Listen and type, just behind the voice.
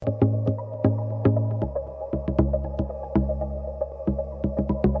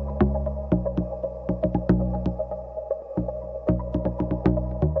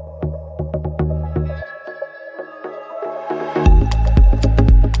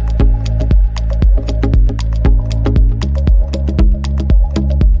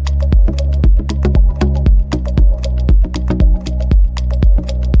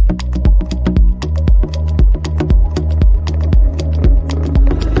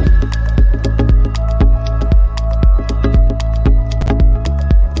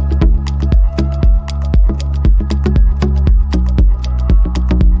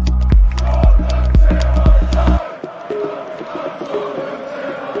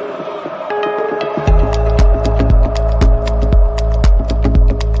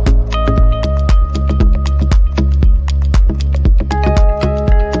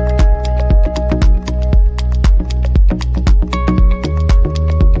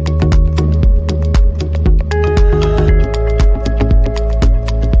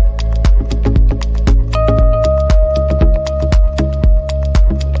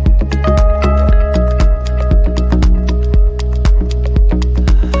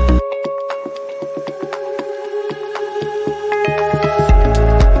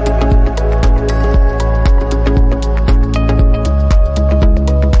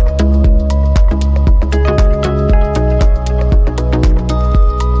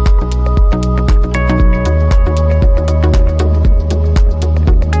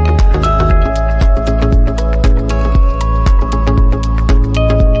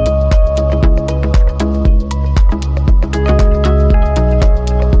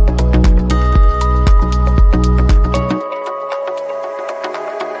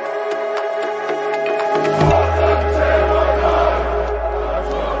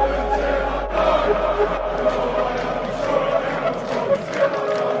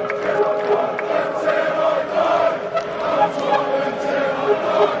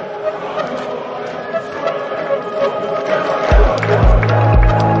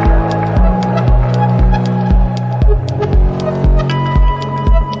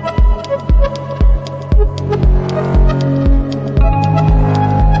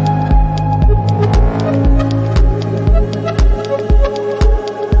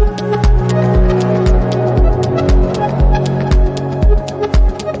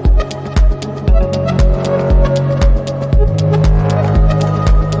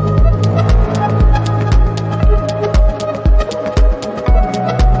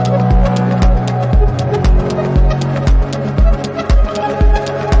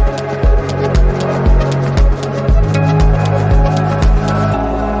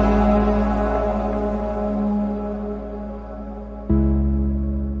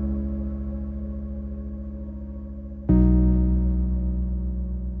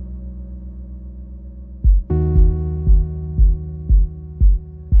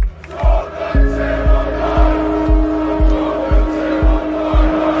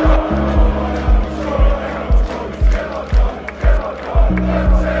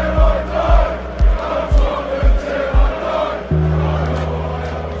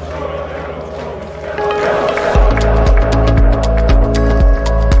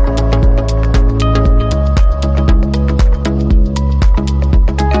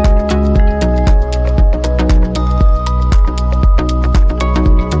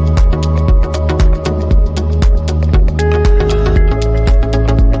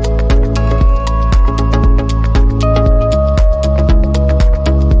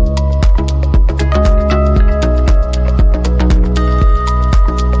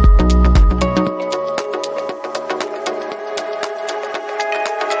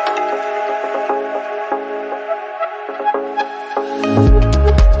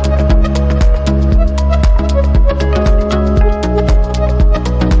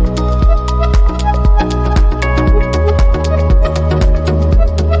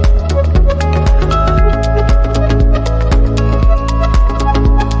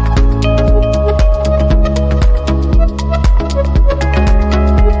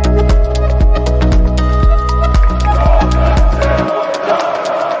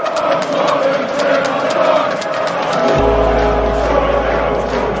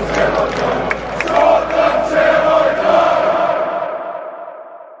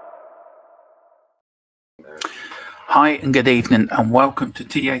Hi and good evening and welcome to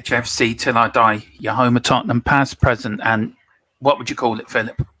Thfc Till I Die, your home of Tottenham past, present and what would you call it,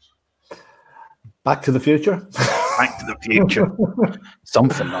 Philip? Back to the future? Back to the future.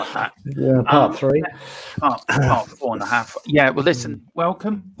 Something like that. Yeah, part 3. Part 4.5. Yeah, well listen,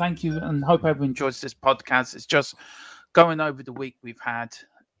 welcome, thank you and hope everyone enjoys this podcast. It's just going over the week we've had,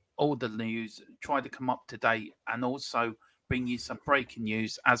 all the news, try to come up to date and also bring you some breaking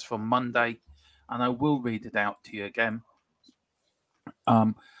news as from Monday. And I will read it out to you again.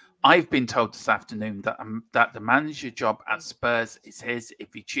 I've been told this afternoon that the manager job at Spurs is his if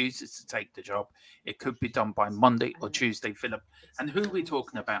he chooses to take the job. It could be done by Monday or Tuesday, Philip. And who are we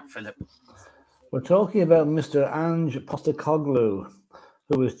talking about, Philip? We're talking about Mr. Ange Postecoglou,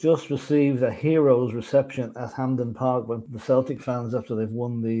 who has just received a hero's reception at Hampden Park by the Celtic fans after they've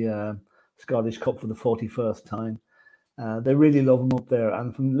won the Scottish Cup for the 41st time. They really love him up there.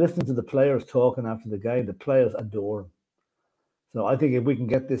 And from listening to the players talking after the game, the players adore him. So I think if we can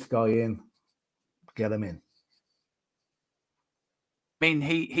get this guy in, get him in. I mean,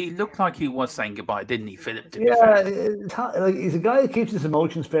 he looked like he was saying goodbye, didn't he, Philip? He's a guy who keeps his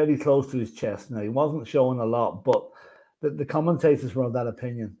emotions fairly close to his chest. Now, he wasn't showing a lot, but the commentators were of that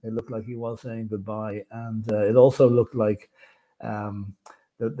opinion. It looked like he was saying goodbye. And it also looked like,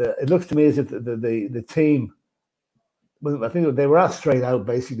 it looks to me as if the team, I think they were asked straight out,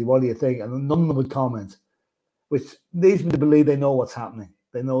 basically, what do you think? And none of them would comment, which leads me to believe they know what's happening.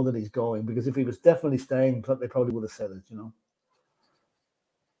 They know that he's going, because if he was definitely staying, they probably would have said it, you know.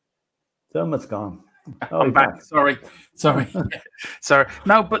 Dermot's gone. I'm back. Sorry.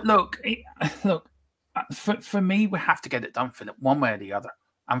 No, but look. For me, we have to get it done, Philip, one way or the other.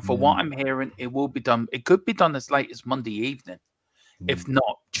 And for what I'm hearing, it will be done. It could be done as late as Monday evening, if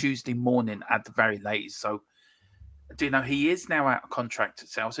not Tuesday morning at the very latest. So, do you know, he is now out of contract at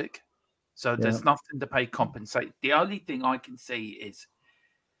Celtic, so there's nothing to pay compensate. The only thing I can see is,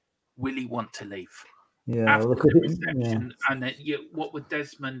 will he want to leave? Yeah, after the reception, and then what would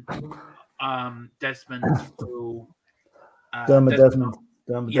Desmond will Desmond,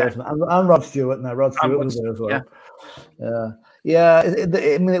 and Rod Stewart. Now Rod Stewart was there as well.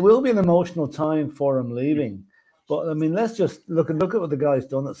 I mean, it will be an emotional time for him leaving. But I mean, let's just look at what the guy's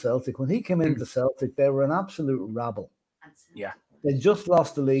done at Celtic. When he came into Celtic, they were an absolute rabble. Yeah, they just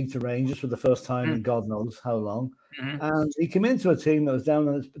lost the league to Rangers for the first time in God knows how long, and he came into a team that was down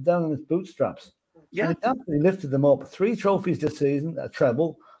on its bootstraps. Yeah, and he absolutely lifted them up. 3 trophies this season, a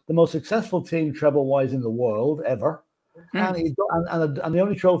treble, the most successful team treble-wise in the world ever. And the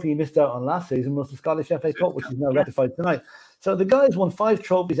only trophy he missed out on last season was the Scottish FA Cup, which is now rectified tonight. So the guy's won 5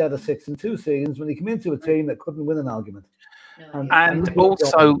 trophies out of 6 in 2 seasons when he came into a team that couldn't win an argument. And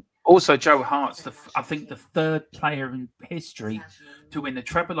also Joe Hart's, I think, the 3rd player in history to win the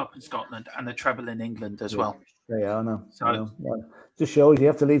treble up in Scotland and the treble in England as well. Yeah, I know. So just shows you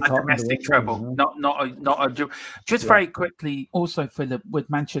have to leave Tottenham. Domestic treble, not a. Just very quickly, also Philip, with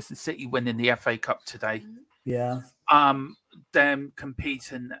Manchester City winning the FA Cup today. Yeah. Them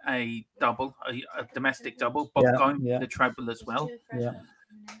competing a double, a domestic double, but going for the treble as well. Yeah.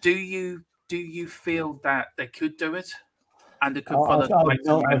 Do you feel that they could do it? And they could follow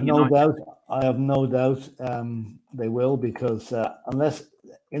I have no doubt they will, because unless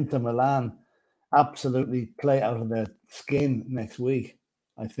Inter Milan absolutely play out of their skin next week,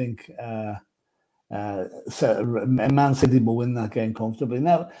 I think So Man City will win that game comfortably.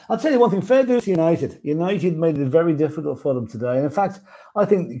 Now, I'll tell you one thing, fair dues to United. United made it very difficult for them today. And in fact, I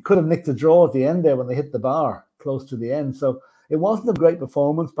think you could have nicked a draw at the end there when they hit the bar close to the end. So it wasn't a great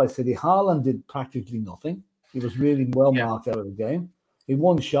performance by City. Haaland did practically nothing. He was really well marked out of the game. He had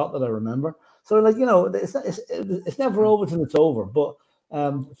one shot that I remember. So, like, you know, it's never over till it's over. But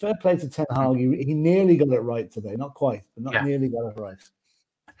fair play to Ten Hag. He nearly got it right today. Not quite, but not nearly got it right.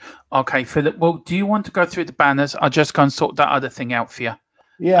 Okay, Philip. Well, do you want to go through the banners? I'll just go and sort that other thing out for you.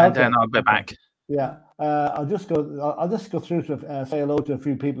 Yeah, and then I'll be back. Yeah, I'll just go through to say hello to a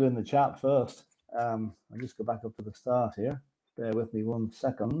few people in the chat first. I'll just go back up to the start here. Bear with me 1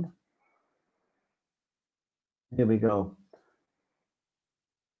 second. Here we go.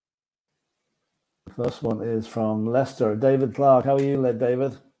 The first one is from Leicester. David Clark, how are you,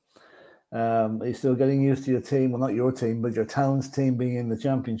 David? Are you still getting used to your team? Well, not your team, but your town's team being in the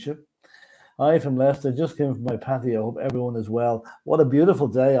championship. Hi from Leicester. Just came from my patio. Hope everyone is well. What a beautiful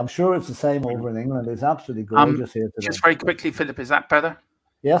day. I'm sure it's the same over in England. It's absolutely gorgeous here today. Just very quickly, Philip, is that better?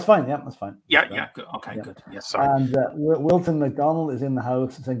 Yeah, that's fine. Yeah, that's fine. Yeah, good. Okay, good. Yes, sorry. And Wilton McDonald is in the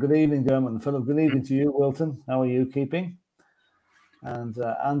house saying, good evening, Dermot and Philip. Good evening to you, Wilton. How are you keeping? And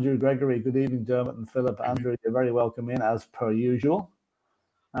Andrew Gregory, good evening, Dermot and Philip. Andrew, you're very welcome in, as per usual.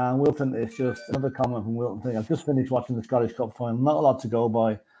 And Wilton is just another comment from Wilton saying, I've just finished watching the Scottish Cup final. Not a lot to go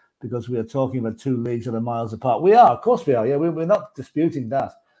by because we are talking about two leagues that are miles apart. We are, of course we are. Yeah, we're not disputing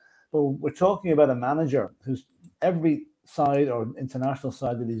that. But we're talking about a manager who's every side or international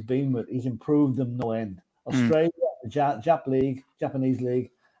side that he's been with, he's improved them no end. Australia, the Japanese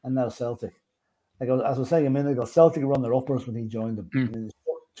league, and now Celtic. Like as I was saying a minute ago, Celtic were on their uppers when he joined them. And in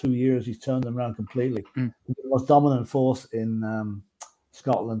 2 years, he's turned them around completely. The most dominant force in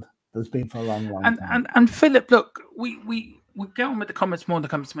Scotland there's been for a long time. And Philip, look, we get on with the comments more than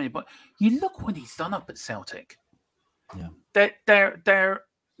comes to me, but you look what he's done up at Celtic. Yeah, they're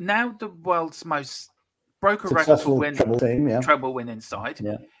now the world's most broken record for winning treble winning side.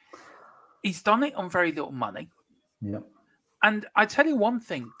 Yeah, he's done it on very little money. Yeah, and I tell you one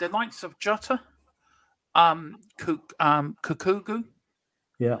thing: the likes of Jota, Kukugu,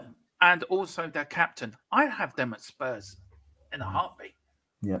 and also their captain. I have them at Spurs in a heartbeat.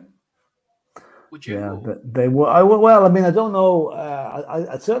 Yeah. Would you? Yeah, but they were. Well, I mean, I don't know.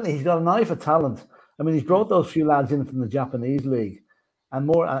 I certainly he's got an eye for talent. I mean, he's brought those few lads in from the Japanese league, and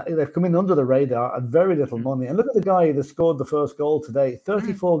more. They've come in under the radar at very little money. And look at the guy that scored the first goal today.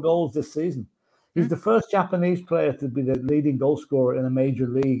 34 goals this season. He's the first Japanese player to be the leading goal scorer in a major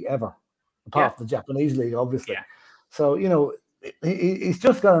league ever, apart from the Japanese league, obviously. Yeah. So you know, he's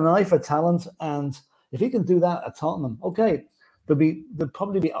just got an eye for talent, and if he can do that at Tottenham, okay. There'll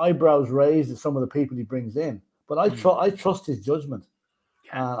probably be eyebrows raised at some of the people he brings in, but I trust his judgment.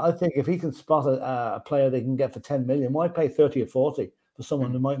 I think if he can spot a player they can get for 10 million, why pay 30 or 40 for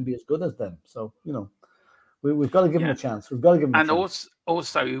someone who mightn't be as good as them? So you know, we've got to give him a chance. We've got to give him. And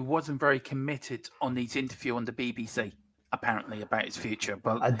also, he wasn't very committed on his interview on the BBC apparently about his future.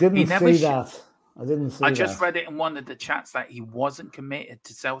 But I didn't see that. I just read it in one of the chats that he wasn't committed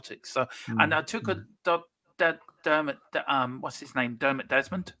to Celtic. So, and I took Dermot, what's his name? Dermot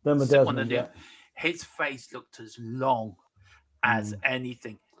Desmond. His face looked as long as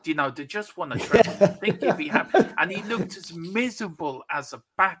anything. Do you know, they just want to treble. I think he'd be happy. And he looked as miserable as the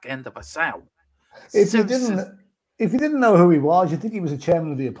back end of a sow. If you didn't know who he was, you'd think he was a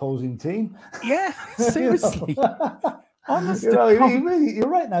chairman of the opposing team. Yeah, seriously. Honestly, you're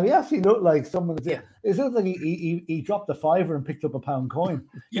right now. He actually looked like someone. It looked like he dropped a fiver and picked up a pound coin.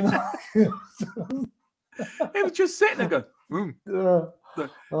 You know? He was just sitting there going,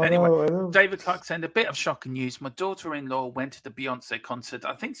 Anyway, David Clark saying a bit of shocking news. My daughter-in-law went to the Beyonce concert.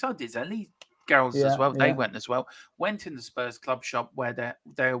 I think so did Ellie girls as well. They went as well. Went in the Spurs club shop where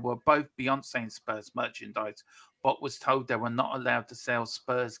there were both Beyonce and Spurs merchandise, but was told they were not allowed to sell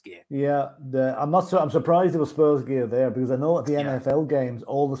Spurs gear. Yeah, I'm surprised there was Spurs gear there because I know at the NFL games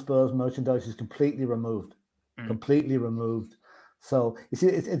all the Spurs merchandise is completely removed. Completely removed. So you see,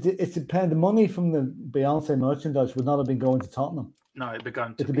 it's the money from the Beyonce merchandise would not have been going to Tottenham. No, it'd be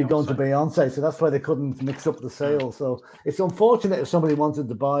going to Beyonce. So that's why they couldn't mix up the sales. So it's unfortunate if somebody wanted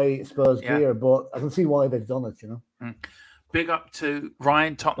to buy Spurs gear, but I can see why they've done it. You know. Big up to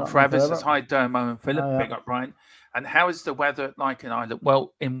Ryan Tottenham Forever. Says hi, Domo and Philip. Big up Ryan. And how is the weather like in Ireland?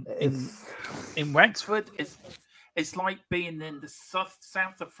 Well, in Wexford, it's like being in the south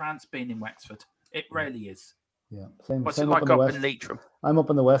of France. Being in Wexford, it really is. Yeah, What's it like up in Leitrim? I'm up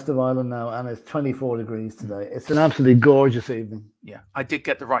in the west of Ireland now, and it's 24 degrees today. It's an absolutely gorgeous evening. Yeah, I did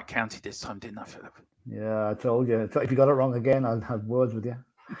get the right county this time, didn't I, Philip? Yeah, I told you. If you got it wrong again, I'll have words with you.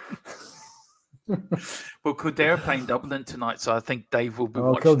 Well, Kildare are playing Dublin tonight, so I think Dave will be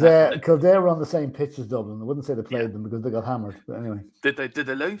watching Kildare were on the same pitch as Dublin. I wouldn't say they played them because they got hammered. But anyway, did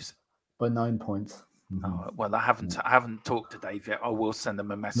they lose by 9 points? Oh, well, I haven't talked to Dave yet. I will send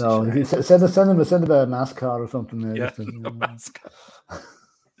him a message. No, if you send him a mascot or something. Yeah, a mascot.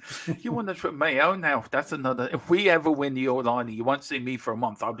 You want to trip me? Oh, now that's another. If we ever win the All Ireland, you won't see me for a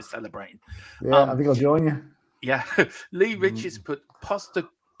month. I'll be celebrating. Yeah, I think I'll join you. Yeah, Lee Richards put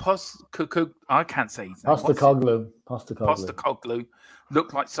I can't say his name. Postacoglu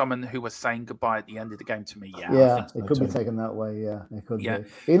looked like someone who was saying goodbye at the end of the game to me. Yeah, I think so it could be taken that way. Yeah, it could be.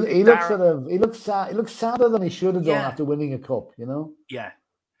 He looks he looks sad. He looks sadder than he should have done after winning a cup. You know. Yeah.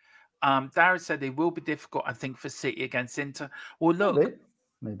 Darren said it will be difficult, I think, for City against Inter. Well, look,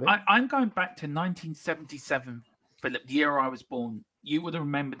 maybe. I'm going back to 1977, Philip, the year I was born. You would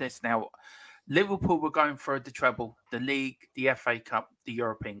remember this now. Liverpool were going for the treble, the league, the FA Cup, the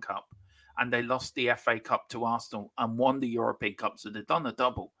European Cup, and they lost the FA Cup to Arsenal and won the European Cup, so they've done a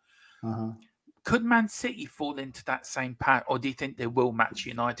double. Could Man City fall into that same pattern, or do you think they will match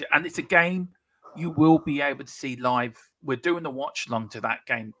United? And it's a game you will be able to see live. We're doing a watch along to that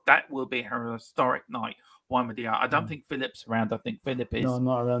game. That will be a historic night. One with the other. I don't think Philip's around. I think Philip is. No, I'm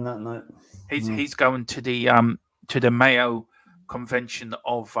not around that night. He's going to the Mayo convention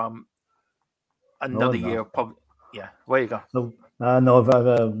of another year of public. Yeah, where you go? No, I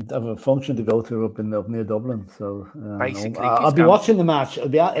have a function to go to up near Dublin. So basically, I'll be watching the match.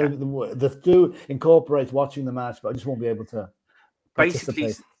 The do incorporate watching the match, but I just won't be able to.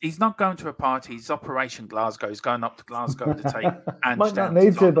 Basically, he's not going to a party. He's Operation Glasgow. He's going up to Glasgow to take. Might not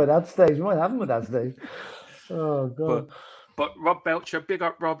need to by that stage. You might have him at that stage. Oh God. But Rob Belcher, big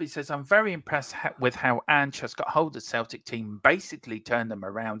up Rob, he says, I'm very impressed with how Ange has got hold of the Celtic team and basically turned them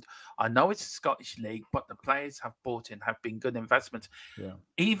around. I know it's a Scottish league, but the players have bought in, have been good investments. Yeah.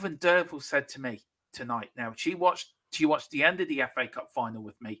 Even Derval said to me tonight, now she watched the end of the FA Cup final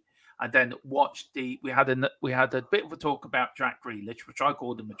with me, and then watched we had a bit of a talk about Jack Grealish, which I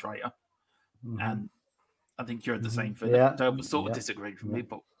called him a traitor. And I think you're the same thing. Yeah. Derval sort of disagreed with me,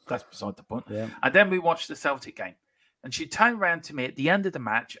 but that's beside the point. Yeah. And then we watched the Celtic game. And she turned around to me at the end of the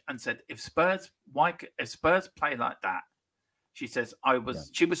match and said, if Spurs play like that, she says,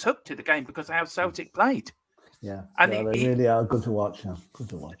 she was hooked to the game because of how Celtic played. Yeah. And they really are good to watch. Yeah. Good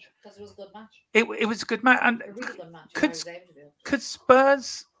to watch. Because it was a good match. It was a good match. And a really good match. Could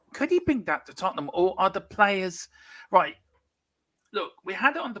Spurs, could he bring that to Tottenham? Or are the players, right, look, we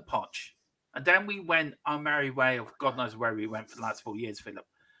had it on the potch. And then we went our merry way of God knows where we went for the last 4 years, Philip.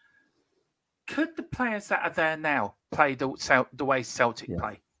 Could the players that are there now play the way Celtic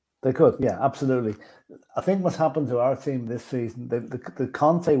play? They could, yeah, absolutely. I think what's happened to our team this season, the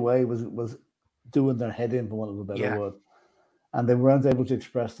Conte way was doing their head in, for want of a better word. And they weren't able to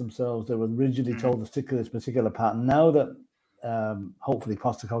express themselves. They were rigidly told to stick to this particular pattern. Now that hopefully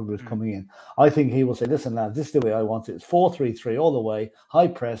Postecoglou is coming in, I think he will say, listen, lads, this is the way I want it. It's 4-3-3 all the way, high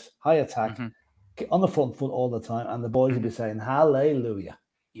press, high attack, on the front foot all the time. And the boys will be saying, hallelujah.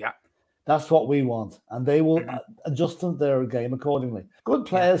 Yeah. That's what we want. And they will adjust their game accordingly. Good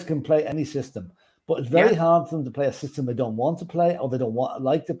players can play any system, but it's very hard for them to play a system they don't want to play, or they don't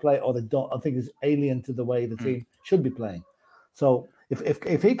like to play, or they don't. I think is alien to the way the team should be playing. So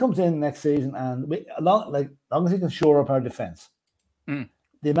if he comes in next season and as long as he can shore up our defense,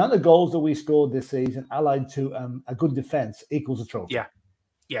 the amount of goals that we scored this season, allied to a good defense, equals a trophy.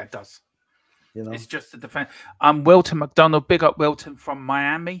 Yeah, it does. You know? It's just the defense. Wilton McDonald, big up Wilton from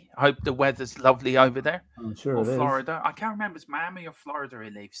Miami. I hope the weather's lovely over there. I'm sure or it Florida. I can't remember. It's Miami or Florida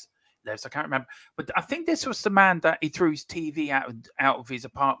he lives. I can't remember. But I think this was the man that he threw his TV out of his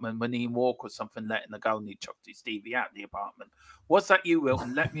apartment when he walked or something, letting the goal, and he chucked his TV out of the apartment. Was that you,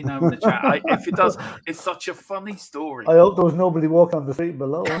 Wilton? Let me know in the chat. If it does, it's such a funny story. I hope there was nobody walking on the street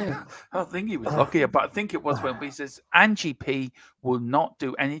below. I think he was lucky, but I think it was when he says Angie P will not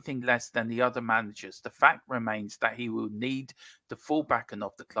do anything less than the other managers. The fact remains that he will need the full backing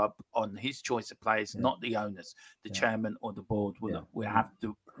of the club on his choice of players, not the owners, the chairman or the board. We have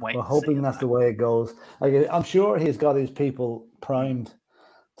to wait. We're hoping that's the way it goes. I'm sure he's got his people primed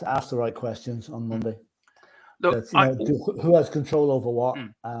to ask the right questions on Monday. Look, who has control over what,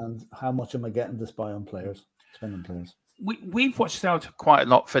 and how much am I getting to spy on players, spending players? We've watched Celtic quite a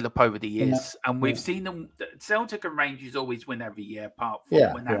lot, Philip, over the years, and we've seen them. Celtic and Rangers always win every year, apart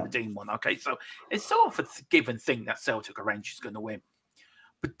from when Aberdeen won. Okay, so it's sort of a given thing that Celtic or Rangers are going to win.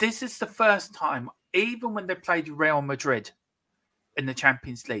 But this is the first time, even when they played Real Madrid in the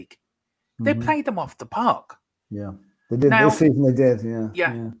Champions League, they played them off the park. Yeah, they did this season. They did,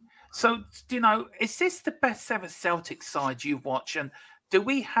 yeah. So, is this the best ever Celtic side you've watched? And do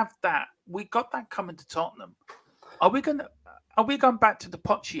we have that we got that coming to Tottenham. Are we going back to the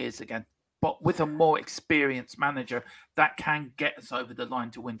Poch years again, but with a more experienced manager that can get us over the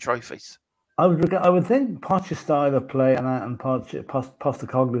line to win trophies? I would think Poch's style of play and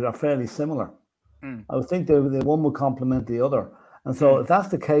Postecoglou are fairly similar. I would think the one will complement the other. And so if that's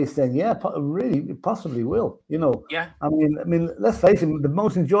the case, then really, it possibly will. Yeah. I mean, let's face it. The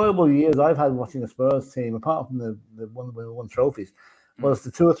most enjoyable years I've had watching the Spurs team, apart from the one we won trophies, was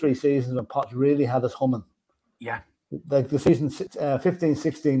the 2 or 3 seasons when Poch really had us humming. Yeah. Like the season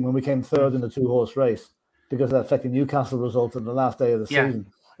 15-16 when we came third in the 2-horse race because of that fucking Newcastle result on the last day of the season.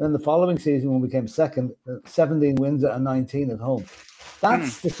 And then the following season when we came second, 17 wins and 19 at home.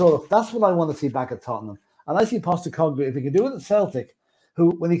 That's that's what I want to see back at Tottenham. And I see Postecoglou, if he could do it at Celtic,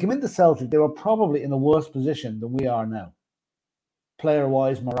 who, when he came into Celtic, they were probably in a worse position than we are now.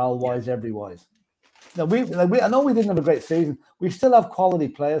 Player-wise, morale-wise, every-wise. Now, I know we didn't have a great season. We still have quality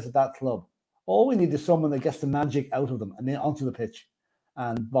players at that club. All we need is someone that gets the magic out of them and then onto the pitch.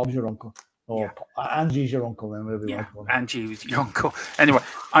 And Bob's your uncle. Or Angie's your uncle, then whatever you want to call it. Angie was your uncle. Anyway,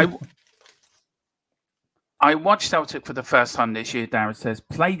 I watched Celtic for the first time this year, Darren says.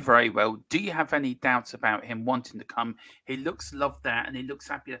 Played very well. Do you have any doubts about him wanting to come? He looks loved that and he looks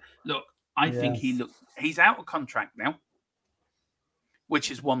happy. Look, I think he's out of contract now, which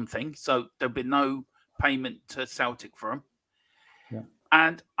is one thing. So there'll be no payment to Celtic for him. Yeah.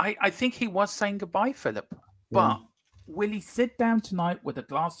 And I think he was saying goodbye, Philip. But will he sit down tonight with a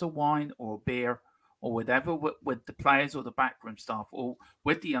glass of wine or a beer or whatever with the players or the backroom staff or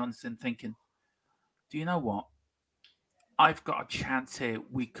with the youngsters and thinking, do you know what? I've got a chance here.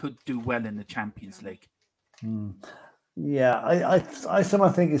 We could do well in the Champions League. Yeah, I somehow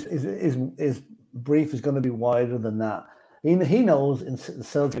think his brief is going to be wider than that. He knows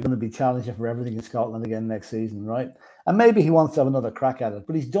Celtic are going to be challenging for everything in Scotland again next season, right? And maybe he wants to have another crack at it,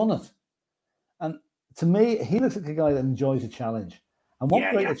 but he's done it. And to me, he looks like a guy that enjoys a challenge. And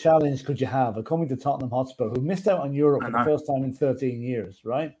what greater challenge could you have of coming to Tottenham Hotspur, who missed out on Europe for the first time in 13 years,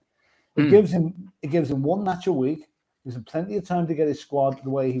 right? It gives him one match a week. Gives him plenty of time to get his squad the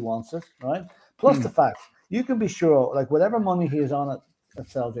way he wants it, right? Plus the fact you can be sure, like whatever money he is on at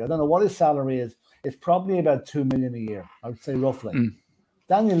Celtic, I don't know what his salary is. It's probably about $2 million a year. I would say roughly.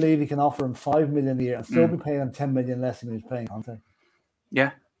 Daniel Levy can offer him $5 million a year and still be paying him $10 million less than he's paying Conte.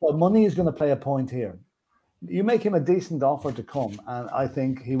 Yeah, but money is going to play a point here. You make him a decent offer to come, and I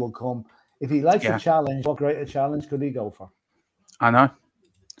think he will come. If he likes a challenge, what greater challenge could he go for? I know.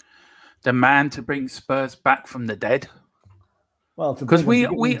 The man to bring Spurs back from the dead. Well, because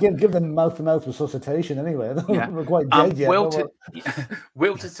we give them mouth-to-mouth resuscitation anyway. We're quite dead yet.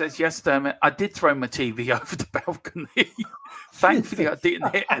 Wilton says, yes, Dermot, I did throw my TV over the balcony. Thankfully, I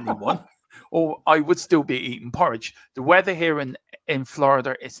didn't hit anyone, or I would still be eating porridge. The weather here in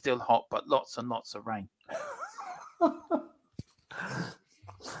Florida is still hot, but lots and lots of rain. And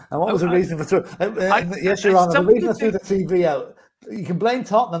what was the reason for yes, Your Honour, the reason I threw the TV out. You can blame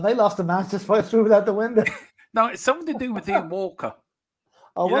Tottenham. They lost the match just by threw it out the window. No, it's something to do with Ian Walker.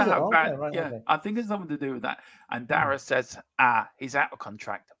 Oh, was it? Okay, right, okay. I think it's something to do with that. And Dara says, he's out of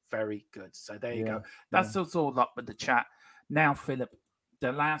contract. Very good. So there you go. That's all up with the chat. Now, Philip,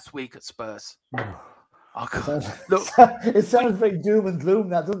 the last week at Spurs. Look, it sounds very doom and gloom.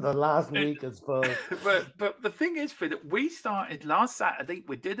 That doesn't the last week at Spurs. But the thing is, Philip, we started last Saturday.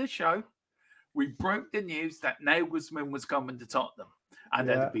 We did a show. We broke the news that Nagelsmann was coming to Tottenham. And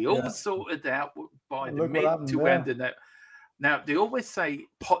it'd be all sorted out by the mid to end of that. Now, they always say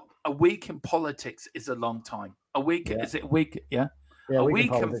a week in politics is a long time. A week, is it a week? Yeah. A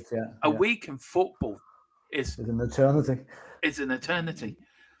week in football is an eternity. It's an eternity.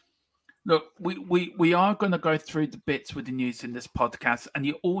 Look, we are going to go through the bits with the news in this podcast, and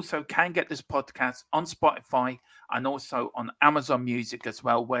you also can get this podcast on Spotify and also on Amazon Music as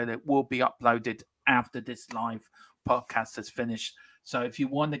well, where it will be uploaded after this live podcast has finished. So if you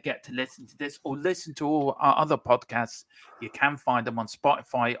want to get to listen to this or listen to all our other podcasts, you can find them on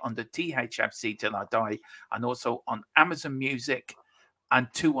Spotify under THFC Till I Die, and also on Amazon Music and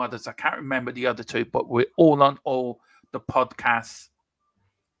 2 others. I can't remember the other 2, but we're all on all the podcasts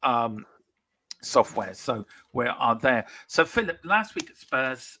software. So we are there. So Philip, last week at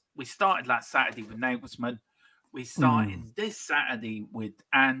Spurs, we started last Saturday with Nagelsmann. We started this Saturday with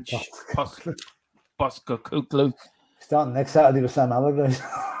Ange Postecoglou. Starting next Saturday with Sam Allardyce.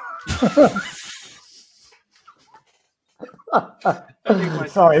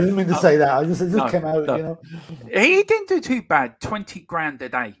 Sorry, I didn't mean to say that. It just came out, you know. He didn't do too bad. 20 grand a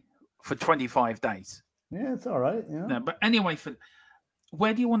day for 25 days. Yeah, it's all right. Yeah. No, but anyway,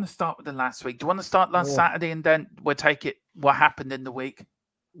 where do you want to start with the last week? Do you want to start last Saturday and then we'll take it what happened in the week?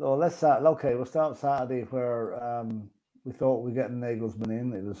 No, let's start. Okay, we'll start Saturday where we thought we'd get Nagelsmann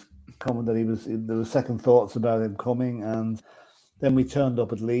in. It was coming that there was second thoughts about him coming, and then we turned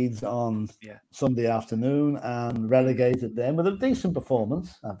up at Leeds on Sunday afternoon and relegated them with a decent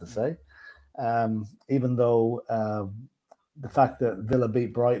performance, I have to say. Even though the fact that Villa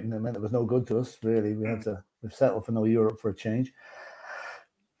beat Brighton, it meant it was no good to us, really. We've settled for no Europe for a change.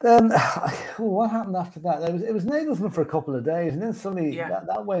 Then what happened after that? It was Nagelsmann for a couple of days, and then suddenly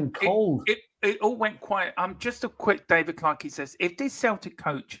that went cold. It all went quiet. Just a quick David Clarke, he says, if this Celtic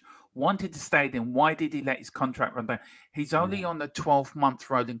coach wanted to stay, then why did he let his contract run down? He's only on a 12-month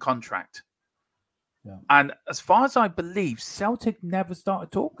rolling contract. Yeah. And as far as I believe, Celtic never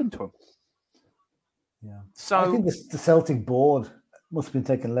started talking to him. Yeah. So I think the Celtic board must have been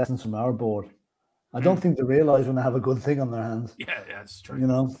taking lessons from our board. I don't think they realise when they have a good thing on their hands. Yeah, that's true. You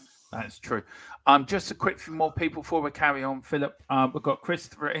know? That's true. Just a quick few more people before we carry on, Philip. We've got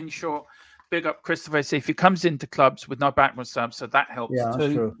Christopher Inshaw. Big up, Christopher. So if he comes into clubs with no background subs, so that helps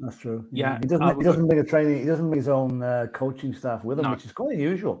too. That's true. Yeah. He doesn't bring a training, he doesn't bring his own coaching staff with him, which is quite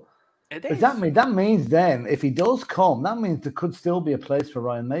unusual. It is. That means then, if he does come, that means there could still be a place for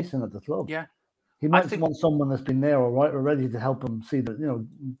Ryan Mason at the club. Yeah. He might want someone that's been there already to help him see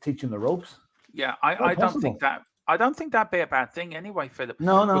teach him the ropes. Yeah, I don't think that'd be a bad thing anyway, Philip.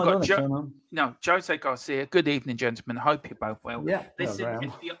 No, Jose Garcia. Good evening, gentlemen. Hope you're both well. Yeah. Listen,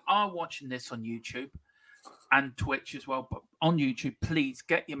 if you are watching this on YouTube and Twitch as well, but on YouTube, please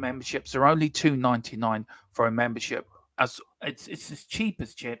get your memberships. They're only $2.99 for a membership. It's as cheap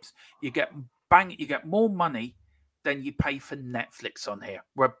as chips. You get more money than you pay for Netflix on here.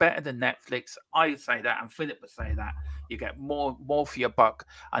 We're better than Netflix. I say that, and Philip would say that. You get more for your buck.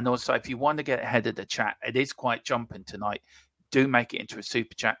 And also, if you want to get ahead of the chat, it is quite jumping tonight. Do make it into a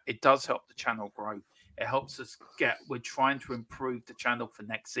super chat. It does help the channel grow. It helps us we're trying to improve the channel for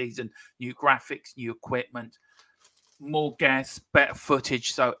next season. New graphics, new equipment, more guests, better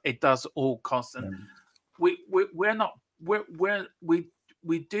footage. So it does all cost. And we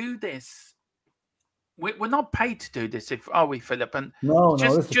do this. We're not paid to do this, are we, Philip? And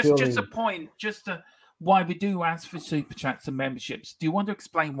just a point, why we do ask for super chats and memberships. Do you want to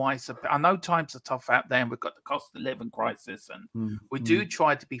explain why? I know times are tough out there, and we've got the cost of living crisis, and we do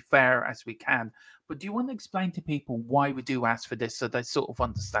try to be fair as we can. But do you want to explain to people why we do ask for this, so they sort of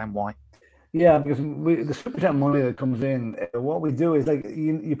understand why? Yeah, because the super chat money that comes in, what we do is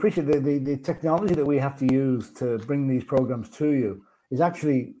you appreciate the technology that we have to use to bring these programs to you is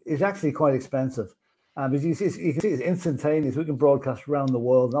actually quite expensive. Because you can see it's instantaneous. We can broadcast around the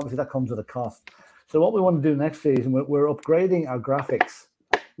world, and obviously that comes at a cost. So what we want to do next season, we're upgrading our graphics.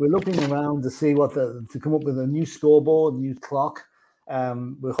 We're looking around to see to come up with a new scoreboard, a new clock.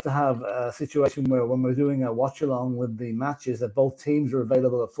 We'll have to have a situation where when we're doing a watch along with the matches, that both teams are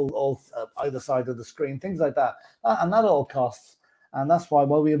available at either side of the screen, things like that, and that all costs. And that's why,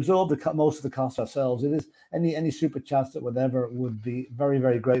 while we absorb most of the costs ourselves, it is any super chats that would be very,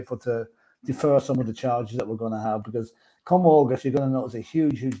 very grateful to defer some of the charges that we're going to have, because come August, you're going to notice a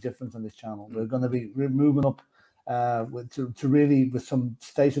huge difference on this channel. We're going to be moving up with some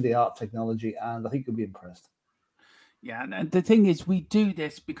state-of-the-art technology, and I think you'll be impressed. Yeah, and the thing is, we do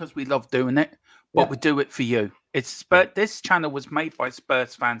this because we love doing it, but we do it for you. This channel was made by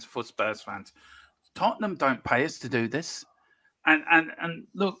Spurs fans for Spurs fans. Tottenham don't pay us to do this, and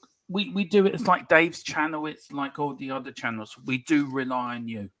look, we do it. It's like Dave's channel. It's like all the other channels. We do rely on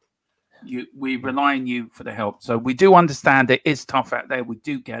you. We rely on you for the help. So we do understand it is tough out there. We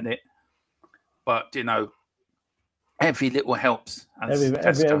do get it, but every little helps. Every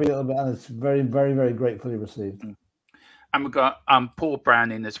little bit, and it's very, very, very gratefully received. And we've got Paul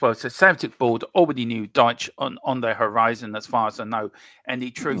Brown in as well. So Celtic board already knew Dyche on the horizon, as far as I know.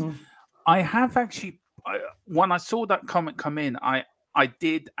 Any truth? I have actually, when I saw that comment come in, I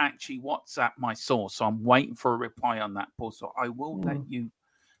did actually WhatsApp my source. So I'm waiting for a reply on that, Paul. So I will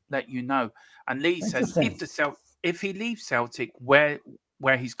let you know. And Lee says if he leaves Celtic where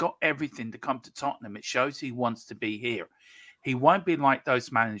he's got everything to come to Tottenham, it shows he wants to be here. He won't be like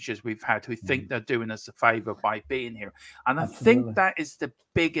those managers we've had who think they're doing us a favour by being here. And I think that is the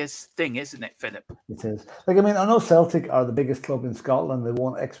biggest thing, isn't it, Philip? It is. I know Celtic are the biggest club in Scotland. They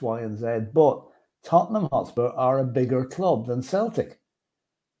won X, Y, and Z, but Tottenham Hotspur are a bigger club than Celtic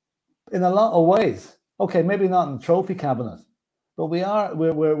in a lot of ways. Okay, maybe not in the trophy cabinet, but we've got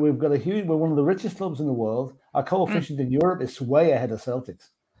we're one of the richest clubs in the world. Our coefficient in Europe is way ahead of Celtic's.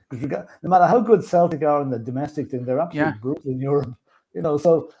 Because no matter how good Celtic are in the domestic thing, they're absolutely brutal in Europe.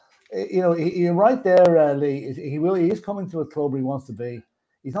 So you're right there, Lee. He is coming to a club where he wants to be.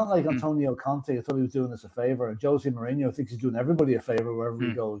 He's not like Antonio Conte. I thought he was doing us a favor. And Jose Mourinho thinks he's doing everybody a favor wherever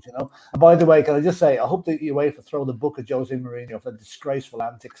he goes, you know. And by the way, can I just say, I hope that UEFA throw the book at Jose Mourinho for disgraceful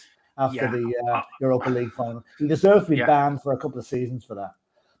antics after the Europa League final. He deserves to be banned for a couple of seasons for that.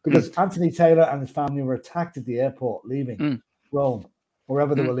 Because Anthony Taylor and his family were attacked at the airport leaving Rome,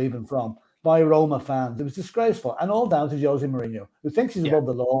 wherever they were leaving from, by Roma fans. It was disgraceful. And all down to Jose Mourinho, who thinks he's above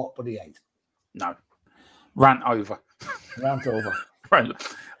the law, but he ain't. No. Rant over. Rant over. Right.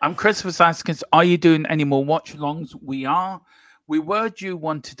 Chris was asking, are you doing any more watch-alongs? We are. We were due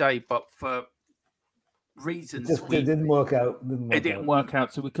one today, but for reasons... it didn't work out. It didn't work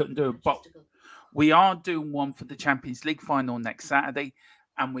out, so we couldn't do it. But we are doing one for the Champions League final next Saturday,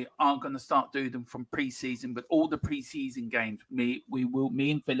 and we are going to start doing them from pre-season. But all the pre-season games, me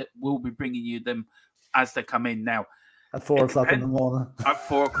and Philip will be bringing you them as they come in now. At 4 o'clock in the morning. At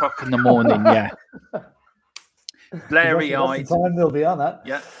 4 o'clock in the morning, yeah. Blurry-eyed. The time they'll be on that.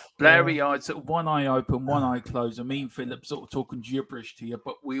 Yeah, blurry-eyed, sort of one eye open, one eye closed. I mean, Philip sort of talking gibberish to you,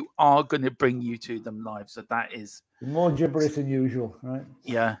 but we are going to bring you to them live. So that is more gibberish than usual, right?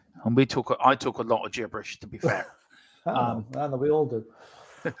 Yeah, and I talk a lot of gibberish, to be fair. We all do.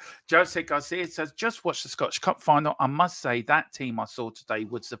 Jose Garcia says, just watch the Scottish Cup final. I must say that team I saw today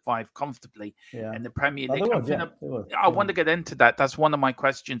would survive comfortably in the Premier League. I want to get into that. That's one of my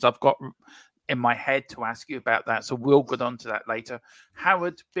questions I've got in my head to ask you about that. So we'll get on to that later.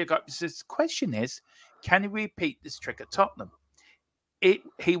 Howard, big up. This question is, can he repeat this trick at Tottenham?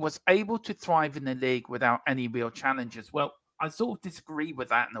 He was able to thrive in the league without any real challenges. Well, I sort of disagree with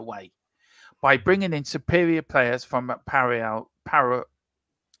that in a way. By bringing in superior players from a parallel league.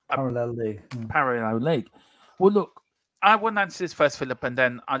 Parallel league. Well, look, I want to answer this first, Philip, and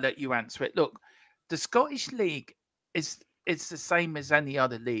then I'll let you answer it. Look, the Scottish league it's the same as any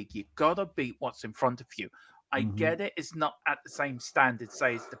other league. You've got to beat what's in front of you. I get it. It's not at the same standard,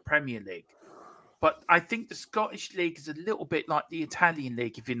 say, as the Premier League. But I think the Scottish league is a little bit like the Italian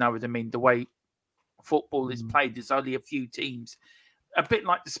league, if you know what I mean, the way football is played. There's only a few teams. A bit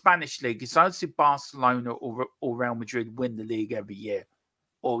like the Spanish league. It's only Barcelona or Real Madrid win the league every year.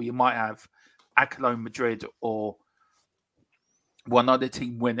 Or you might have Atletico Madrid or one other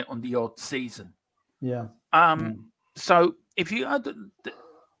team win it on the odd season. Yeah. So if you had,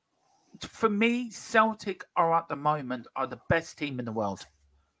 for me, Celtic are the best team in the world.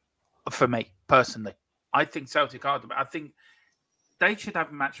 For me personally, I think Celtic are. I think they should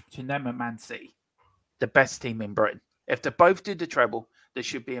have a match between them and Man City, the best team in Britain. If they both do the treble, there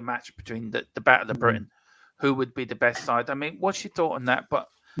should be a match between the Battle of Britain. Who would be the best side? I mean, what's your thought on that? But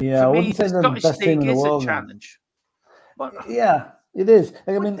for me, the Scottish league is a challenge. But it is.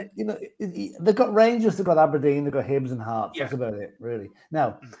 I mean, they've got Rangers, they've got Aberdeen, they've got Hibs and Hearts. That's about it, really.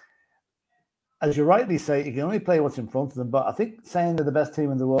 Now, as you rightly say, you can only play what's in front of them. But I think saying they're the best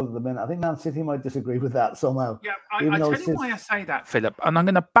team in the world at the minute, I think Man City might disagree with that somehow. Yeah, I tell you why I say that, Philip, and I'm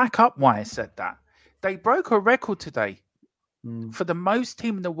going to back up why I said that. They broke a record today for the most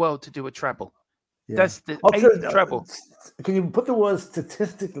team in the world to do a treble. Yeah. That's the 8th treble. Can you put the word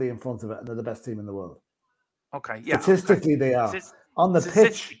statistically in front of it? And they're the best team in the world. Okay, yeah. Statistically, they are. On the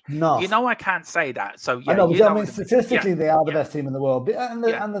pitch, not. You know, I can't say that. So yeah, I know. I mean, statistically, they are the best team in the world, and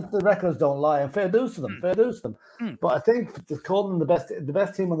the records don't lie. And fair dues to them. Fair dues to them. But I think to call them the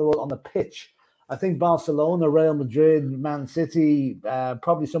best team in the world on the pitch, I think Barcelona, Real Madrid, Man City,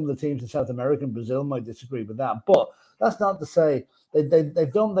 probably some of the teams in South America and Brazil might disagree with that. But that's not to say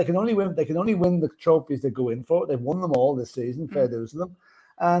they've done. They can only win the trophies they go in for. They've won them all this season. Fair dues to them.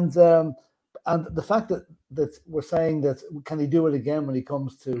 And the fact that we're saying that can he do it again when he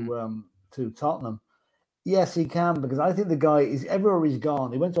comes to Tottenham? Yes, he can, because I think the guy is everywhere he's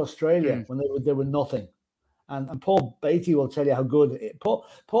gone. He went to Australia when they were nothing, and Paul Beattie will tell you how good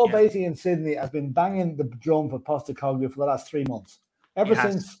Paul Beattie in Sydney has been banging the drum for Postecoglou for the last 3 months, ever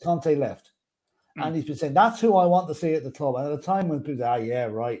since Conte left, and he's been saying that's who I want to see at the club. And at a time when people say,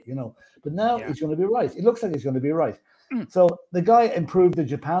 right, but now he's going to be right. It looks like he's going to be right. So the guy improved the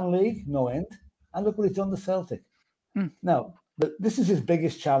Japan League, no end, and look what he's done to Celtic. Now, this is his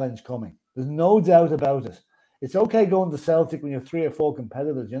biggest challenge coming. There's no doubt about it. It's okay going to Celtic when you have 3 or 4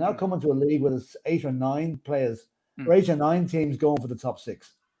 competitors. You're now coming to a league where there's 8 or 9 players, or 8 or 9 teams going for the top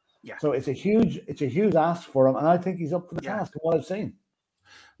 6. Yeah. So it's a huge ask for him, and I think he's up for the task. From what I've seen.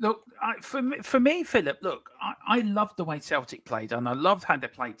 Look, for me, Philip. Look, I loved the way Celtic played, and I loved how they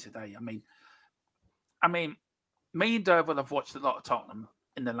played today. I mean. Me and Derval have watched a lot of Tottenham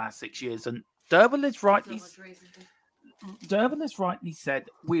in the last 6 years, and Derval has rightly said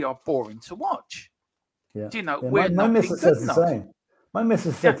we are boring to watch. Yeah. My missus says the same. My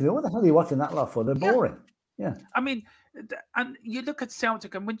missus said to me, "What the hell are you watching that lot for? They're boring." Yeah. I mean, and you look at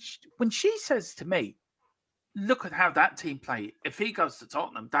Celtic, and when she says to me, "Look at how that team play. If he goes to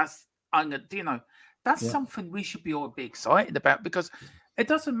Tottenham, that's that's something we should be all be excited about because it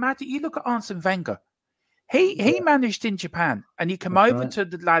doesn't matter. You look at Arsene Wenger. He managed in Japan, and he came over to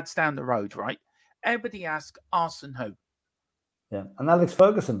the lads down the road, right? Everybody asked Arsene who. Yeah, and Alex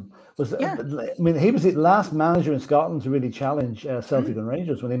Ferguson was. I mean, he was the last manager in Scotland to really challenge Celtic and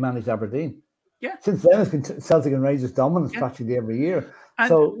Rangers when he managed Aberdeen. Yeah. Since then, it's been Celtic and Rangers dominance practically every year. And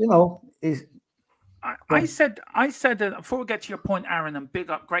so he's. I said before we get to your point, Aaron, and big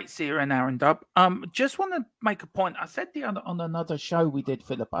up, great see you and Aaron Dub. Just want to make a point. I said on another show we did,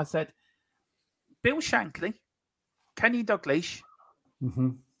 Philip. I said Bill Shankly, Kenny Dalglish,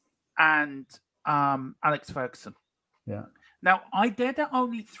 and Alex Ferguson. Yeah. Now, they're the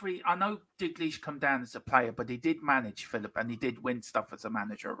only three. I know Dalglish come down as a player, but he did manage, Philip, and he did win stuff as a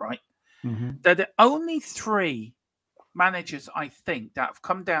manager, right? They're the only three managers, I think, that have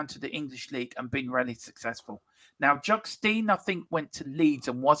come down to the English League and been really successful. Now, Juxteen, I think, went to Leeds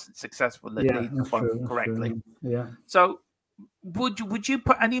and wasn't successful at Leeds, if I'm correctly. Yeah. So, would you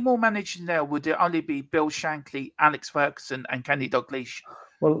put any more managers in there? Would it only be Bill Shankly, Alex Ferguson, and Kenny Dalglish?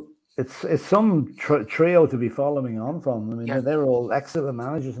 Well, it's some trio to be following on from. I mean, they're all excellent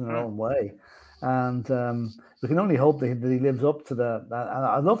managers in their own way, and we can only hope that he lives up to that. And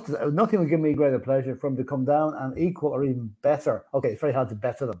I'd love to. Nothing would give me greater pleasure for him to come down and equal or even better. Okay, it's very hard to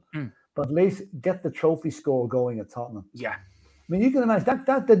better them, but at least get the trophy score going at Tottenham. Yeah. I mean, you can imagine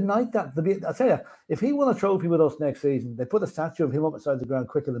that the night that I tell you, if he won a trophy with us next season, they put a statue of him up beside the ground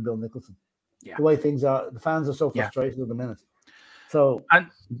quicker than Bill Nicholson. Yeah. The way things are, the fans are so frustrated at the minute. So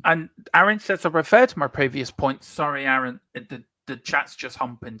and Aaron says I referred to my previous point. Sorry, Aaron, the chat's just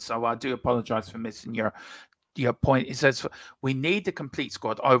humping, so I do apologise for missing your point. It says we need a complete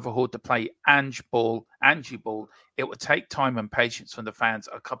squad overhaul to play Angie Ball. It would take time and patience from the fans,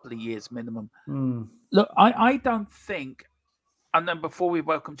 a couple of years minimum. Look, I don't think. And then before we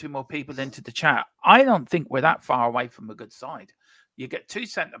welcome two more people into the chat, I don't think we're that far away from a good side. You get two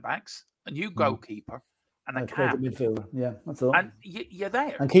centre-backs, a new goalkeeper, and a cap. Midfielder. Yeah, that's all. And you're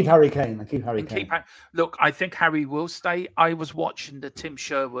there. And keep Harry Kane. Look, I think Harry will stay. I was watching the Tim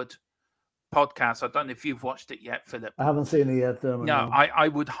Sherwood podcast. I don't know if you've watched it yet, Philip. I haven't seen it yet. No, I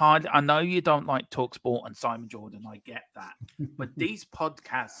would hardly. I know you don't like TalkSport and Simon Jordan. I get that. But these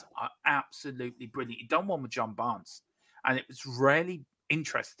podcasts are absolutely brilliant. He done one with John Barnes. And it was really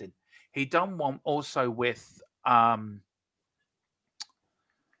interesting. He done one also with who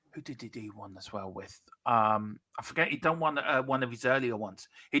did he do one as well with? I forget. He done one of his earlier ones.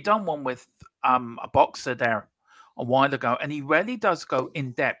 He done one with a boxer there a while ago, and he really does go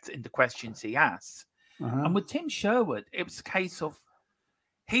in depth in the questions he asks. And with Tim Sherwood, it was a case of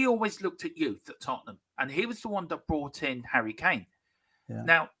he always looked at youth at Tottenham, and he was the one that brought in Harry Kane. Yeah.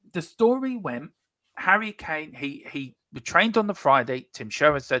 Now the story went. Harry Kane, he trained on the Friday. Tim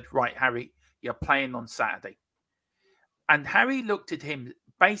Sherwood said, right, Harry, you're playing on Saturday. And Harry looked at him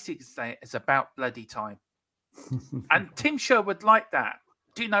basically saying, it's about bloody time. And Tim Sherwood liked that.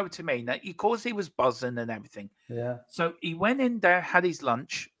 Do you know what I mean? That because he was buzzing and everything. Yeah. So he went in there, had his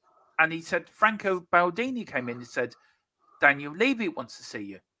lunch, and he said, Franco Baldini came in and said, Daniel Levy wants to see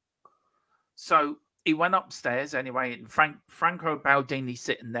you. So he went upstairs anyway, and Franco Baldini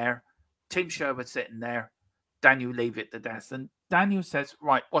sitting there. Tim Sherwood sitting there, Daniel Levy at the desk. And Daniel says,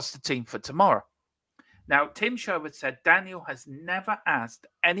 right, what's the team for tomorrow? Now, Tim Sherwood said Daniel has never asked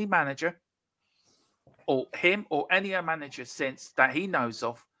any manager or him or any other manager since that he knows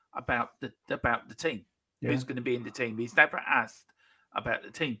of about the team, who's going to be in the team. He's never asked about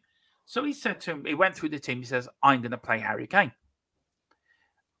the team. So he said to him, he went through the team, he says, I'm going to play Harry Kane.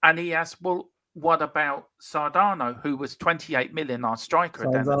 And he asked, well, what about Sardano, who was 28 million, our striker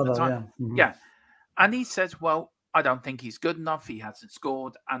at the time? Yeah. And he says, well, I don't think he's good enough. He hasn't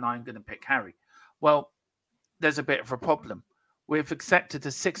scored, and I'm going to pick Harry. Well, there's a bit of a problem. We've accepted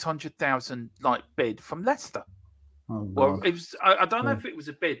a 600,000 bid from Leicester. Well, it was. I don't know if it was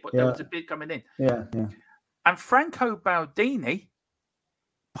a bid, but there was a bid coming in. Yeah. And Franco Baldini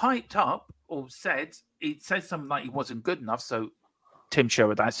piped up or said something like he wasn't good enough. So Tim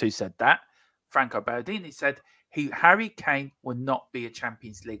Sherwood, that's who said that. Franco Baldini said Harry Kane will not be a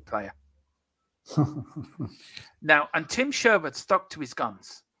Champions League player. Now, and Tim Sherwood stuck to his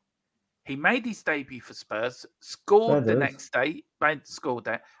guns. He made his debut for Spurs, scored the next day, scored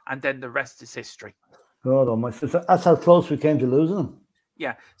there, and then the rest is history. God almighty. That's how close we came to losing him.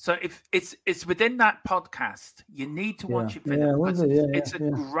 Yeah. So if it's within that podcast, you need to watch it, Philip, because it's a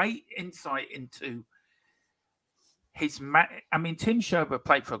great insight into I mean, Tim Sherwood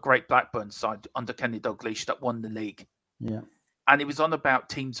played for a great Blackburn side under Kenny Dalglish that won the league. Yeah. And he was on about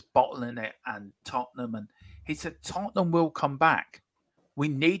teams bottling it and Tottenham. And he said, Tottenham will come back. We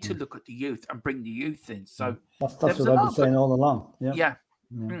need to look at the youth and bring the youth in. So that's what I've been saying all along. Yeah.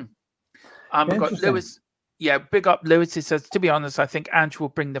 We've got Lewis. Yeah, big up Lewis. He says, to be honest, I think Andrew will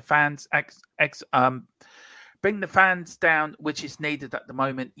bring the fans bring the fans down, which is needed at the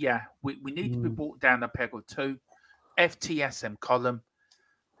moment. Yeah, we need to be brought down a peg or two. FTSM column.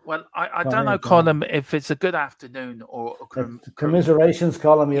 Well, I don't know, column, if it's a good afternoon or commiserations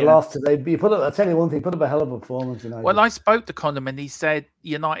column. You lost today. You put up. I tell you one thing. Put up a hell of a performance, United. Well, I spoke to Colin and he said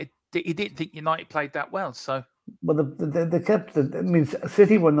United. He didn't think United played that well. So, well, they kept. I mean,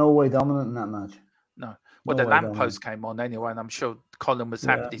 City were no way dominant in that match. No. Well, the lamppost came on anyway, and I'm sure Colin was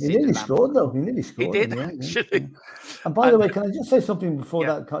happy to see. He nearly scored, though. He nearly scored. He did, actually. And by the way, can I just say something before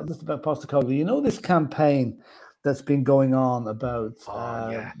that? Just about Postecoglou. You know this campaign that's been going on about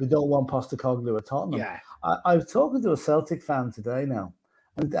we don't want Postecoglou at Tottenham. Yeah. I was talking to a Celtic fan today now,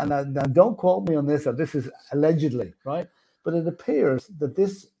 and don't quote me on this. This is allegedly, right? But it appears that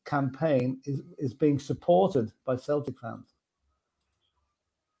this campaign is being supported by Celtic fans.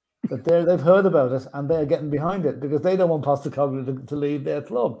 That they've heard about it and they're getting behind it because they don't want Postecoglou to leave their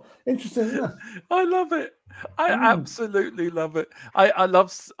club. Interesting, isn't it? I love it. I absolutely love it. I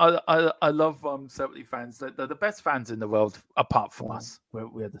love Celtic fans. They're the best fans in the world, apart from us.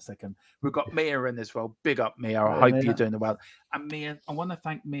 We're the second. We've got Mia in as well. Big up, Mia. I hope you're doing well. And Mia, I want to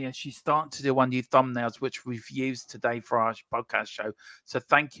thank Mia. She's starting to do one of your thumbnails, which we've used today for our podcast show. So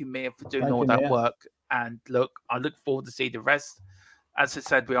thank you, Mia, for doing all that work. And look, I look forward to see the rest. As I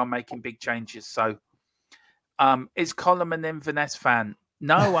said, we are making big changes. So, is Colin an Inverness fan?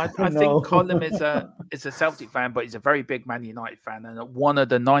 No, I think Colin is a Celtic fan, but he's a very big Man United fan and one of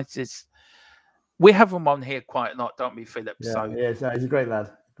the nicest. We have him on here quite a lot, don't we, Philip? Yeah, he's a great lad.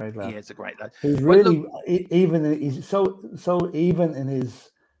 Great lad. He is a great lad. He's really he's so even in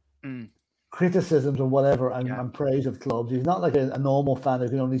his criticisms and whatever and praise of clubs. He's not like a normal fan who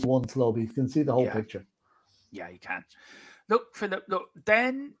can only see one club. He can see the whole picture. Yeah, he can. Look, Philip,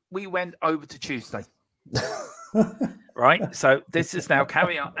 then we went over to Tuesday. Right? So this is now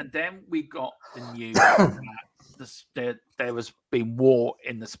carry on. And then we got the news that there was been war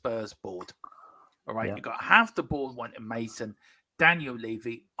in the Spurs board. All right? You got half the board wanting Mason, Daniel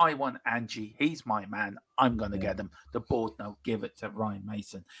Levy. I want Angie. He's my man. I'm going to get him. The board now give it to Ryan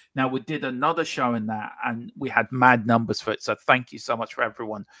Mason. Now, we did another show in that, and we had mad numbers for it. So thank you so much for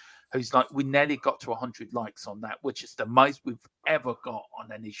everyone who's like, we nearly got to 100 likes on that, which is the most we've ever got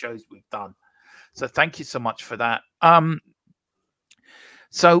on any shows we've done. So thank you so much for that.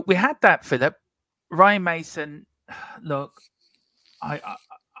 So we had that, Philip. Ryan Mason, look, I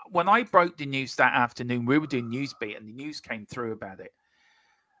when I broke the news that afternoon, we were doing Newsbeat and the news came through about it.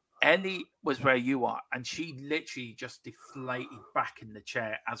 Ellie was where you are, and she literally just deflated back in the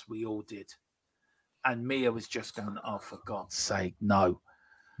chair as we all did. And Mia was just going, oh, for God's sake, no.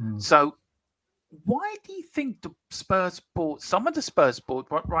 So why do you think the Spurs bought, some of the Spurs bought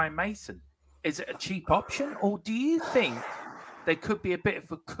Ryan Mason? Is it a cheap option, or do you think there could be a bit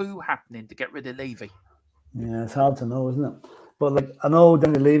of a coup happening to get rid of Levy? Yeah, it's hard to know, isn't it? But like, I know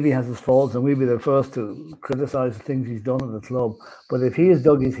Daniel Levy has his faults, and we'll be the first to criticise the things he's done at the club. But if he has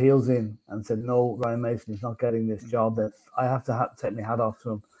dug his heels in and said, no, Ryan Mason is not getting this job, then I have to take my hat off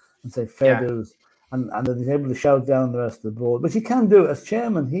to him and say fair dues. And that he's able to shout down the rest of the board, which he can do as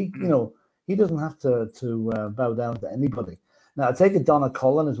chairman. He doesn't have to bow down to anybody. Now, I take it Donna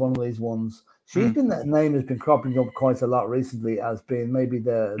Cullen is one of these ones. She's been, that name has been cropping up quite a lot recently as being maybe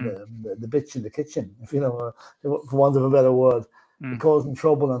the bitch in the kitchen, if you know, for want of a better word, causing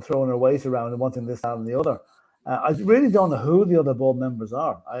trouble and throwing her weight around and wanting this, that, and the other. I really don't know who the other board members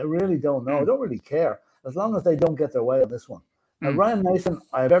are. I really don't know. I don't really care as long as they don't get their way on this one. Now, Ryan Mason,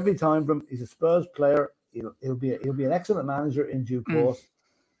 I have every time for him. He's a Spurs player. He'll be an excellent manager in due course,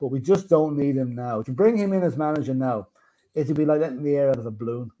 but we just don't need him now. To bring him in as manager now, it would be like letting the air out of a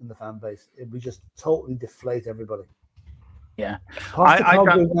balloon in the fan base. It would just totally deflate everybody. Yeah,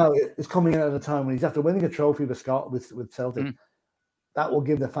 Postecoglou now is coming in at a time when he's after winning a trophy with Celtic. That will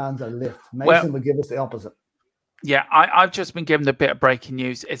give the fans a lift. Mason will give us the opposite. Yeah, I've just been given a bit of breaking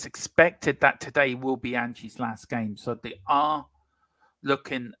news. It's expected that today will be Angie's last game. So they are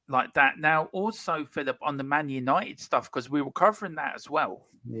looking like that. Now, also, Philip, on the Man United stuff, because we were covering that as well.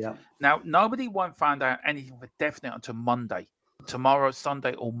 Yeah. Now, nobody won't find out anything for definite until Monday. Tomorrow,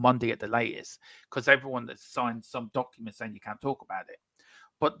 Sunday, or Monday at the latest. Because everyone that's signed some document saying you can't talk about it.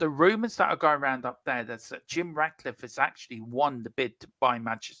 But the rumours that are going around up there, that's that Jim Ratcliffe has actually won the bid to buy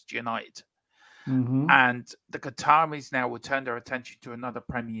Manchester United. and the Qataris now will turn their attention to another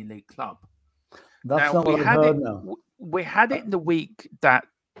Premier League club. That's now, not what I've heard now. We had it in the week that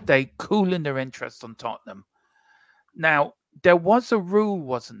they cooling their interest on Tottenham. Now, there was a rule,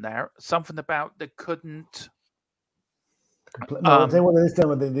 wasn't there? Something about they couldn't. No, I'll tell you what it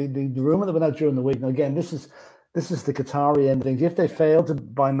is. The rumor that went out during the week. Now, again, this is the Qatari end of things. If they fail to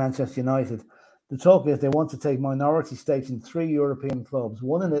buy Manchester United, the talk is they want to take minority stakes in 3 European clubs: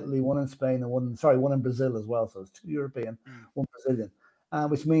 one in Italy, one in Spain, and one in Brazil as well. So it's 2 European, 1 Brazilian,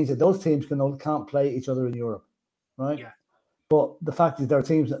 which means that those teams can't play each other in Europe, right? Yeah. But the fact is, there are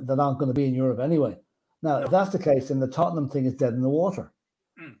teams that aren't going to be in Europe anyway. Now, if that's the case, then the Tottenham thing is dead in the water.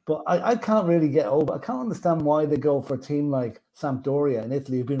 But I can't really get over. I can't understand why they go for a team like Sampdoria in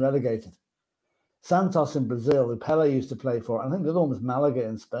Italy, who've been relegated, Santos in Brazil, who Pele used to play for. I think the other one was Malaga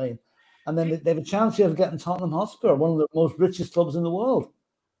in Spain, and then they have a chance here of getting Tottenham Hotspur, one of the most richest clubs in the world.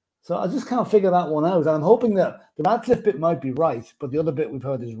 So I just can't figure that one out. And I'm hoping that the Radcliffe bit might be right, but the other bit we've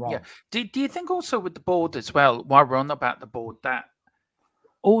heard is wrong. Yeah. Do you think also with the board as well, while we're on about the board, that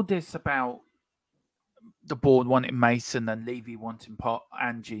all this about the board wanting Mason and Levy wanting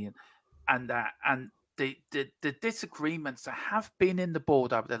Angie and the disagreements that have been in the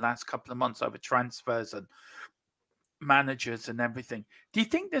board over the last couple of months over transfers and managers and everything. Do you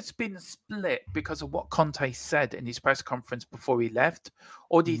think there's been a split because of what Conte said in his press conference before he left,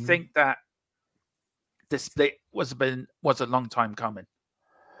 or do you think that the split was a long time coming?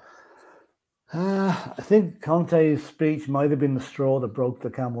 I think Conte's speech might have been the straw that broke the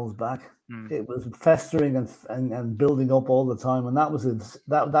camel's back. It was festering and building up all the time, and that was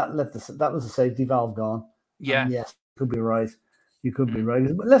a safety valve gone. Yeah, and yes, you could be right. You could be right.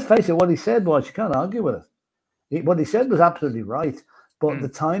 But let's face it, what he said was, you can't argue with it. What he said was absolutely right, but the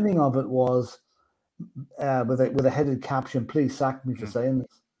timing of it was with a headed caption, "Please sack me for saying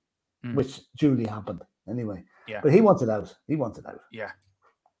this," which duly happened anyway. Yeah, but he wanted out. Yeah.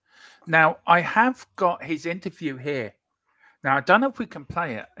 Now I have got his interview here. Now, I don't know if we can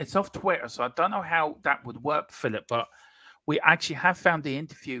play it. It's off Twitter, so I don't know how that would work, Philip, but we actually have found the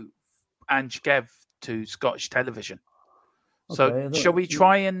interview Ange gave to Scottish television. So shall we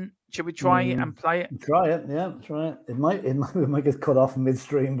try and play it? Try it, yeah, try it. It might get cut off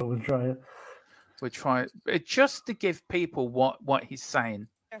midstream, but we'll try it. We'll try it just to give people what he's saying.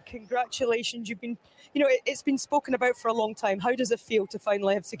 Congratulations. You've been, it's been spoken about for a long time. How does it feel to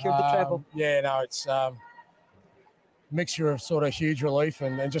finally have secured the treble? Yeah, no, it's mixture of sort of huge relief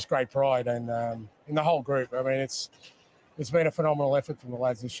and just great pride and in the whole group. I mean, it's been a phenomenal effort from the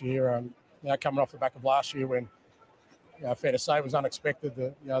lads this year. Coming off the back of last year when, fair to say, it was unexpected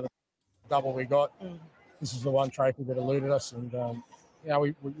the double we got. This is the one trophy that eluded us, and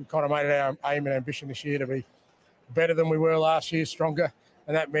we kind of made it our aim and ambition this year to be better than we were last year, stronger,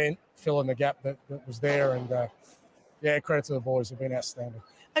 and that meant filling the gap that was there. And credit to the boys, they've been outstanding.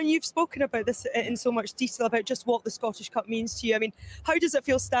 And you've spoken about this in so much detail about just what the Scottish Cup means to you. I mean, how does it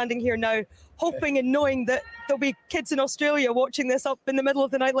feel standing here now, hoping and knowing that there'll be kids in Australia watching this up in the middle of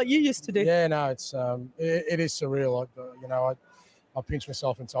the night like you used to do? Yeah, no, it's it is surreal. I pinch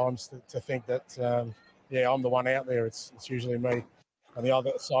myself in times to think that I'm the one out there. It's usually me on the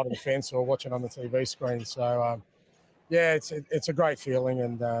other side of the fence or watching on the TV screen. So it's a great feeling,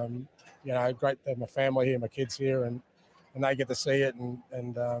 and great to have my family here, my kids here, and they get to see it, and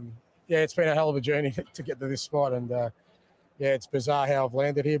it's been a hell of a journey to get to this spot, and it's bizarre how I've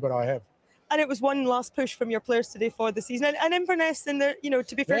landed here, but I have. And it was one last push from your players today for the season, and Inverness, and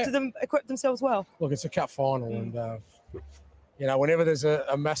to be fair to them, equipped themselves well. Look, it's a cup final, and whenever there's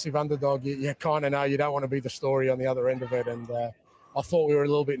a massive underdog, you kind of know you don't want to be the story on the other end of it, and I thought we were a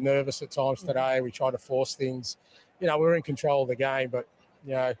little bit nervous at times today. We tried to force things. We were in control of the game, but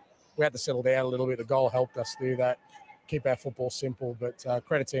we had to settle down a little bit. The goal helped us do that. Keep our football simple, but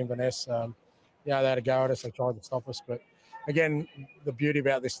credit to Inverness. They had a go at us. They tried to stop us, but again, the beauty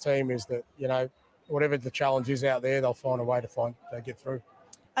about this team is that whatever the challenge is out there, they'll find a way to get through.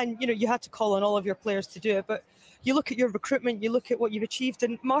 And you had to call on all of your players to do it, but you look at your recruitment, you look at what you've achieved,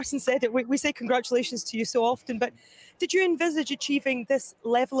 and Martin said it. We say congratulations to you so often, but did you envisage achieving this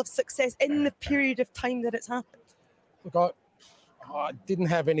level of success in the period of time that it's happened? Look, I didn't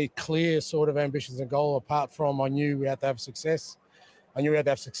have any clear sort of ambitions and goal apart from I knew we had to have success. I knew we had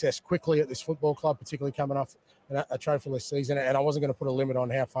to have success quickly at this football club, particularly coming off a trophyless season, and I wasn't going to put a limit on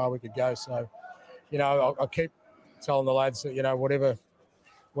how far we could go. So, I'll keep telling the lads that,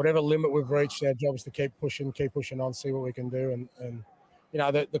 whatever limit we've reached, our job is to keep pushing on, see what we can do. And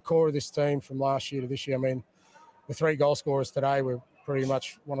the core of this team from last year to this year, I mean, the 3 goal scorers today were pretty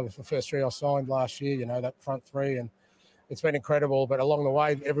much one of the first 3 I signed last year, that front 3, and it's been incredible. But along the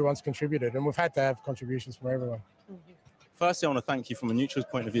way, everyone's contributed, and we've had to have contributions from everyone. Firstly, I want to thank you from a neutral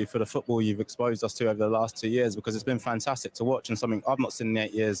point of view for the football you've exposed us to over the last 2 years, because it's been fantastic to watch and something I've not seen in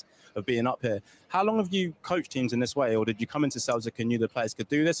 8 years of being up here. How long have you coached teams in this way, or did you come into Celtic and knew the players could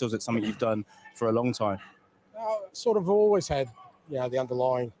do this, or is it something you've done for a long time? Sort of always had, the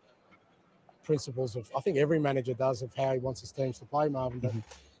underlying principles of, I think every manager does, of how he wants his teams to play, Marvin. But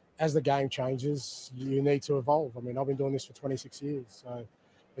as the game changes, you need to evolve. I mean, I've been doing this for 26 years, so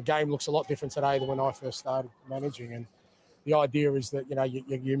the game looks a lot different today than when I first started managing. And the idea is that,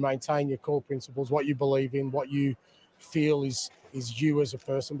 you maintain your core principles, what you believe in, what you feel is you as a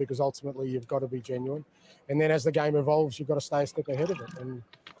person, because ultimately you've got to be genuine. And then as the game evolves, you've got to stay a step ahead of it. And,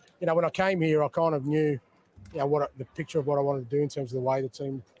 when I came here, I kind of knew, the picture of what I wanted to do in terms of the way the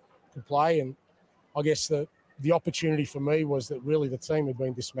team could play. And I guess the opportunity for me was that really the team had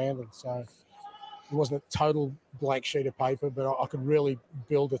been dismantled. So it wasn't a total blank sheet of paper, but I could really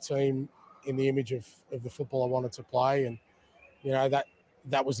build a team in the image of the football I wanted to play. And,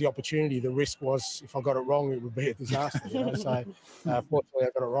 that was the opportunity. The risk was, if I got it wrong, it would be a disaster. So fortunately, I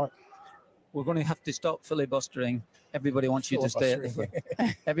got it right. We're going to have to stop filibustering. Everybody wants you to stay at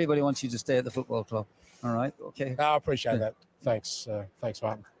the everybody wants you to stay at the football club. All right, okay. I appreciate that. Thanks,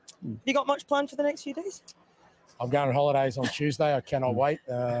 Martin. You got much planned for the next few days? I'm going on holidays on Tuesday. I cannot wait.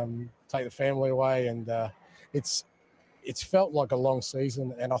 Take the family away, and it's felt like a long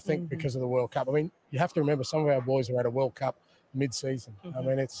season. And I think because of the World Cup, I mean, you have to remember some of our boys are at a World Cup mid-season. I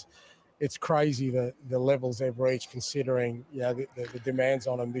mean, it's crazy the levels they've reached, considering the demands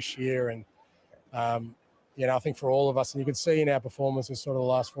on them this year. And I think for all of us, and you can see in our performances sort of the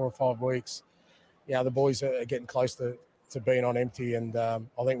last 4 or 5 weeks, the boys are getting close to being on empty, and I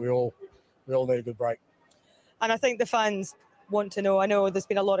think we all need a good break. And I think the fans want to know. I know there's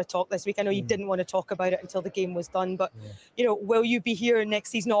been a lot of talk this week. I know you didn't want to talk about it until the game was done, but will you be here next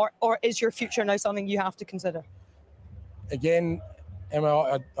season, or is your future now something you have to consider? Again,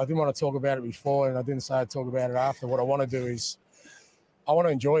 Emma, I didn't want to talk about it before, and I didn't say I'd talk about it after. What I want to do is I want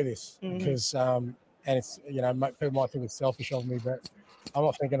to enjoy this, because and it's people might think it's selfish of me, but I'm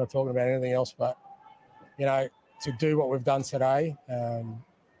not thinking of talking about anything else. But to do what we've done today,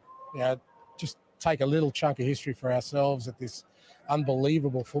 just take a little chunk of history for ourselves at this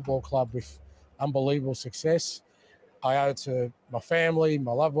unbelievable football club with unbelievable success. I owe it to my family,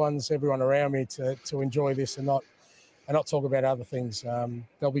 my loved ones, everyone around me to enjoy this and not talk about other things.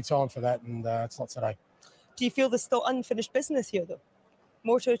 There'll be time for that, and it's not today. Do you feel there's still unfinished business here, though?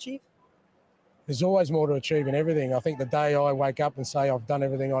 More to achieve? There's always more to achieve in everything. I think the day I wake up and say I've done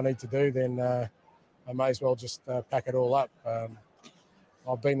everything I need to do, then I may as well just pack it all up.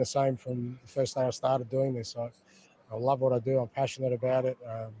 I've been the same from the first day I started doing this. I love what I do. I'm passionate about it.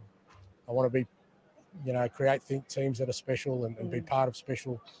 I want to be, create teams that are special and be part of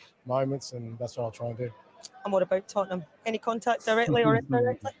special moments, and that's what I'll try and do. And what about Tottenham? Any contact directly or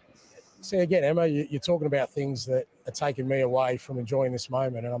indirectly? See, again, Emma, you're talking about things that are taking me away from enjoying this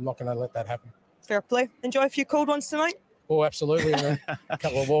moment, and I'm not going to let that happen. Fair play. Enjoy a few cold ones tonight? Oh, absolutely. And a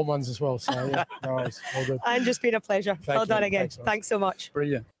couple of warm ones as well. So, yeah, no worries. All good. And just been a pleasure. Well done again. Thanks so much.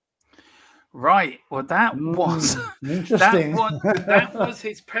 Brilliant. Right. Well, that was interesting.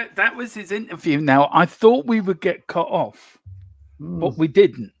 that was his interview. Now, I thought we would get cut off, but we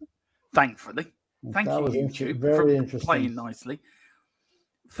didn't, thankfully. Thank you, YouTube, very for playing nicely.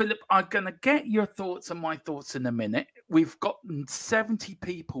 Philip, I'm going to get your thoughts and my thoughts in a minute. We've got 70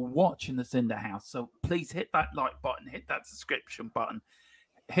 people watching us in the house, so please hit that like button, hit that subscription button,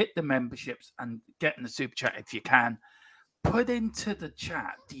 hit the memberships, and get in the super chat if you can. Put into the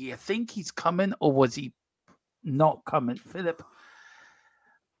chat, do you think he's coming or was he not coming? Philip,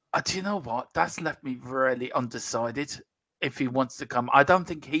 do you know what? That's left me really undecided. If he wants to come, I don't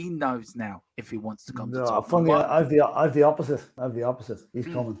think he knows now if he wants to come. No, funny, I have the opposite. He's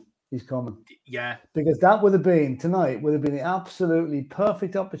coming. He's coming. Yeah, because that would have been the absolutely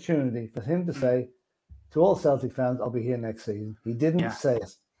perfect opportunity for him to say to all Celtic fans, "I'll be here next season." He didn't say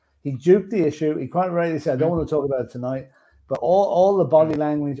it. He juked the issue. He quite rightly said, "I don't want to talk about it tonight." But all the body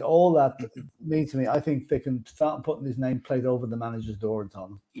language, all that means to me, I think they can start putting his nameplate over the manager's door in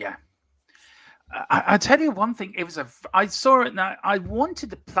Tottenham. Yeah. I tell you one thing. I saw it now. I wanted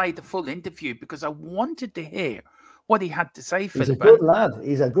to play the full interview because I wanted to hear what he had to say. He's a good lad.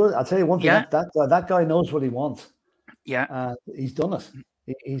 I'll tell you one thing. Yeah. That guy knows what he wants. Yeah, he's done it.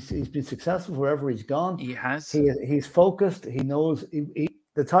 He's been successful wherever he's gone. He has. He's focused. He knows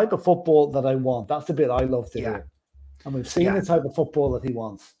the type of football that I want. That's the bit I love to hear. And we've seen the type of football that he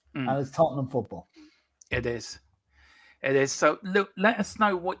wants, and it's Tottenham football. It is. So look, let us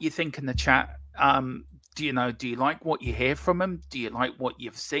know what you think in the chat. Do you like what you hear from him? Do you like what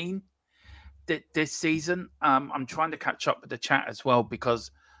you've seen this season? I'm trying to catch up with the chat as well,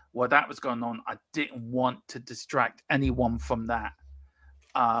 because while that was going on, I didn't want to distract anyone from that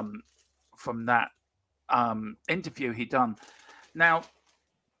interview he done. Now,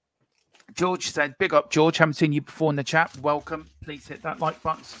 George said, big up, George. Haven't seen you before in the chat. Welcome. Please hit that like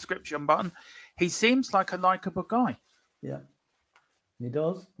button, subscription button. He seems like a likable guy. Yeah. He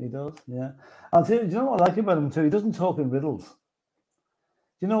does. Yeah. I'll tell you, do you know what I like about him too? He doesn't talk in riddles. Do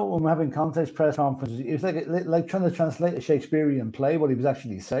you know when we're having contest press conferences, it's like trying to translate a Shakespearean play, what he was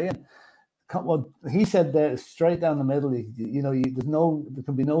actually saying. What he said there is straight down the middle. There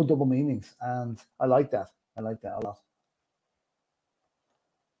can be no double meanings, and I like that. I like that a lot.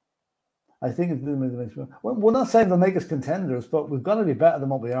 I think we're not saying they'll make us contenders, but we've got to be better than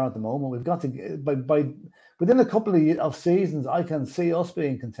what we are at the moment. We've got to, by within a couple of seasons, I can see us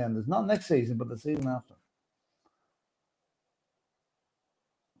being contenders. Not next season, but the season after.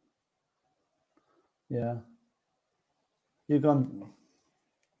 Yeah. You've gone,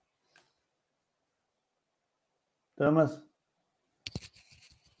 Dermot.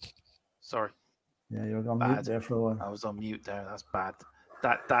 Sorry. Yeah, you were on mute there for a while. I was on mute there. That's bad.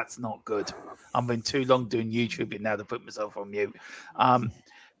 That's not good. I've been too long doing YouTube now to put myself on mute.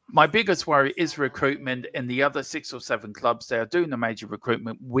 My biggest worry is recruitment in the other 6 or 7 clubs. They are doing the major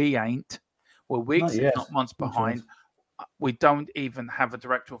recruitment. We ain't. We're weeks, if not months behind. We don't even have a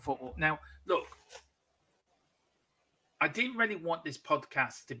director of football. Now, look, I didn't really want this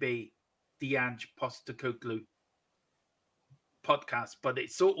podcast to be the Ange Postecoglou podcast, but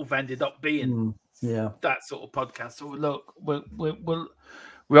it sort of ended up being that sort of podcast. So look, we're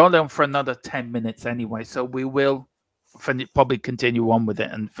only on for another 10 minutes anyway, so we will probably continue on with it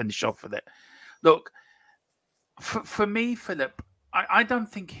and finish off with it. Look, for me, Philip, I don't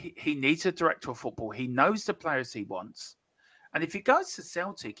think he needs a director of football. He knows the players he wants, and if he goes to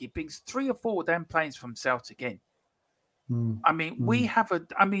Celtic, he brings 3 or 4 of them players from Celtic in. I mean, we have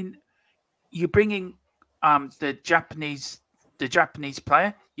you're bringing the Japanese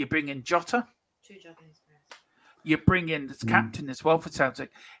player. You bring in Jota. 2 Japanese players. You bring in this captain as well for Celtic.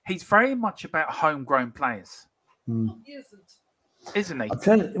 He's very much about homegrown players. Isn't he?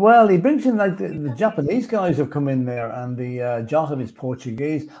 Well, he brings in like the Japanese guys have come in there, and the Jota is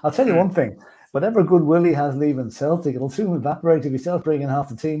Portuguese. I'll tell you one thing. Whatever goodwill he has leaving Celtic, it'll soon evaporate if he starts bringing half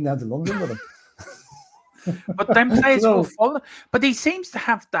the team down to London with him. But then players will follow. But he seems to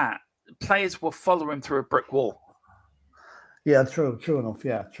have that. Players will follow him through a brick wall. Yeah, true enough.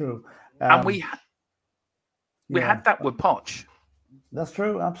 Yeah, true. And we had that with Poch. That's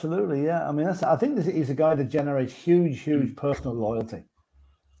true, absolutely. Yeah, I mean, I think he's a guy that generates huge personal loyalty.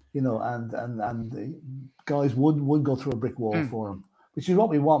 And guys would go through a brick wall for him, which is what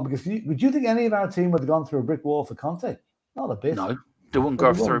we want. Because would you think any of our team would have gone through a brick wall for Conte? Not a bit. No. They wouldn't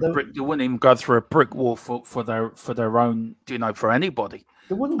go through a brick. They wouldn't even go through a brick wall for their own. For anybody.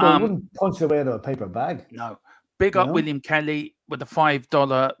 They wouldn't punch their way out of a paper bag. No. Big up William Kelly with a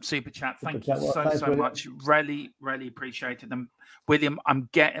 $5 super chat. Thank you so much. Really appreciated them. William, I'm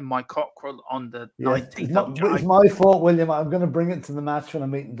getting my cockerel on the 19th. It's my fault, William. I'm going to bring it to the match when I'm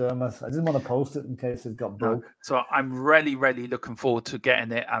meeting Dermot. I didn't want to post it in case it got broke. So I'm really looking forward to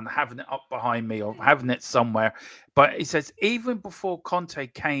getting it and having it up behind me or having it somewhere. But he says, even before Conte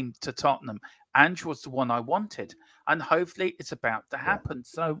came to Tottenham, Ange was the one I wanted. And hopefully it's about to happen.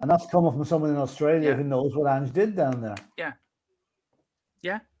 So, and that's coming from someone in Australia who knows what Ange did down there. Yeah.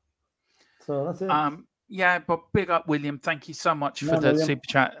 So that's it. But big up, William. Thank you so much for the super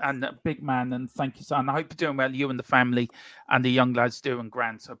chat, and big man. And thank you, son. I hope you're doing well. You and the family and the young lads doing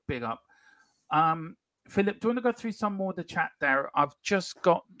grand. So big up. Philip, do you want to go through some more of the chat there? I've just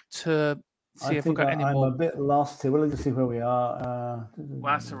got to see if we've got any more. I'm a bit lost here. We'll just see where we are.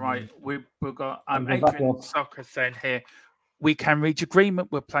 Well, that's all right. We've got Adrian Soccer saying here, we can reach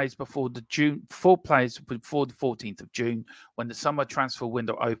agreement with players before the 14th of June when the summer transfer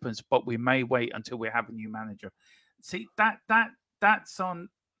window opens, but we may wait until we have a new manager. See, that's on.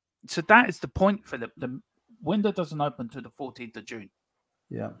 So that is the point, Philip. The window doesn't open until the 14th of June.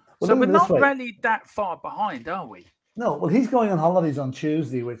 Yeah. Well, so we're not really that far behind, are we? No, well, he's going on holidays on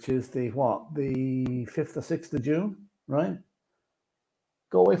Tuesday, which is the 5th or 6th of June, right?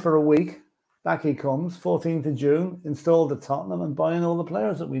 Go away for a week. Back he comes, 14th of June, installed at Tottenham and buying all the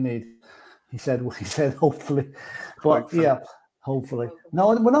players that we need. He said, hopefully. But hopefully. No,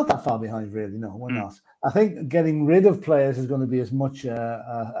 we're not that far behind, really. No, we're not. I think getting rid of players is going to be as much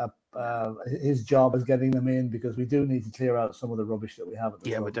his job as getting them in, because we do need to clear out some of the rubbish that we have at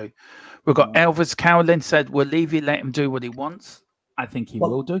the moment. We do. We've got Elvis Cowlin said, we'll leave you, let him do what he wants. I think he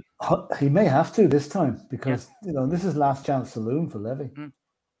will do. He may have to this time because this is last chance saloon for Levy.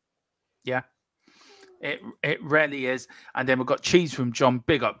 Yeah. It really is. And then we've got Cheese from John.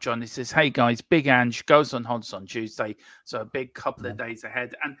 Big up, John. He says, hey, guys, Big Ange goes on Hods on Tuesday. So a big couple of days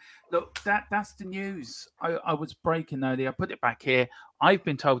ahead. And look, that's the news. I was breaking earlier. I put it back here. I've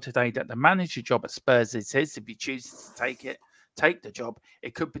been told today that the manager job at Spurs is his. If he chooses to take the job,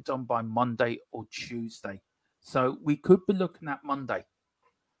 it could be done by Monday or Tuesday. So we could be looking at Monday.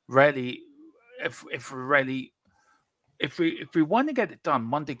 Really, if we want to get it done,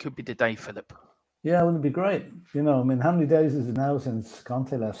 Monday could be the day, Philip. Yeah, wouldn't it be great? I mean, how many days is it now since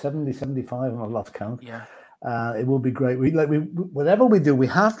Conte left? 70, 75, I've lost count. Yeah. It will be great. Whatever we do, we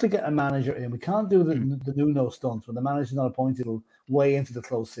have to get a manager in. We can't do the no stunts when the manager's not appointed way into the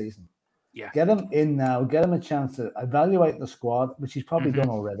close season. Yeah. Get him in now, get him a chance to evaluate the squad, which he's probably done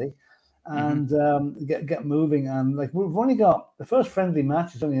already, and get moving. And we've only got the first friendly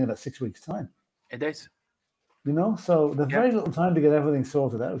match is only in about 6 weeks' time. It is. So there's very little time to get everything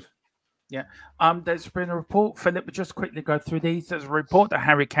sorted out. Yeah. There's been a report, Philip, but just quickly go through these. There's a report that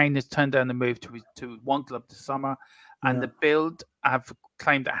Harry Kane has turned down the move to one club this summer, and the Bild have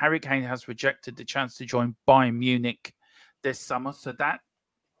claimed that Harry Kane has rejected the chance to join Bayern Munich this summer. So that,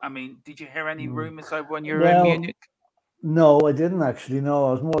 I mean, did you hear any rumours over when you were in Munich? No, I didn't actually. No,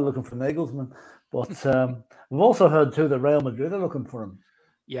 I was more looking for Nagelsmann. But we've also heard too that Real Madrid are looking for him.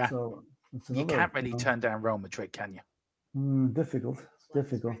 Yeah. So you can't really turn down Real Madrid, can you? Difficult.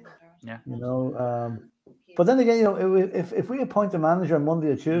 Yeah. But then again, if we appoint a manager on Monday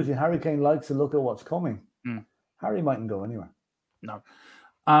or Tuesday, Harry Kane likes to look at what's coming. Harry mightn't go anywhere. No.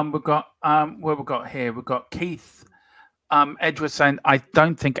 We've got what we've got here. We've got Keith. Edward saying, I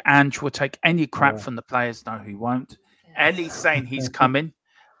don't think Ange will take any crap from the players. No, he won't. Ellie's saying he's coming.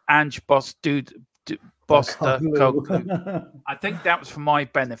 Ange boss boss the I think that was for my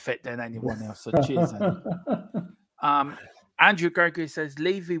benefit than anyone else. So cheers. Andrew Gregory says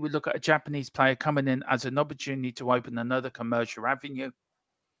Levy would look at a Japanese player coming in as an opportunity to open another commercial avenue.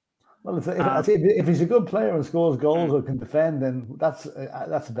 Well, if he's a good player and scores goals or can defend, then that's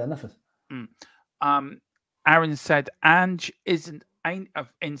a benefit. Aaron said Ange ain't an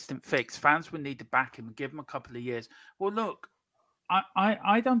instant fix. Fans will need to back him and give him a couple of years. Well, look,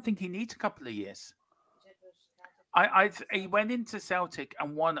 I don't think he needs a couple of years. He went into Celtic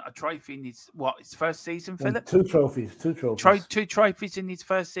and won a trophy in his first season, Philip? Two trophies. Two trophies in his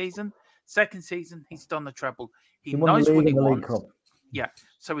first season. Second season, he's done the treble. He knows what he wants. Cup. Yeah,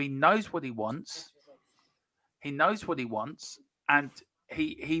 so he knows what he wants. And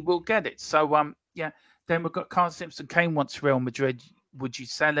he will get it. So then we've got Carl Simpson. Kane wants Real Madrid. Would you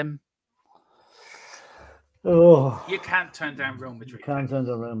sell him? Oh, you can't turn down Real Madrid. You can't turn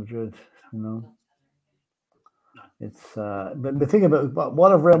down Real Madrid. No. It's but the thing about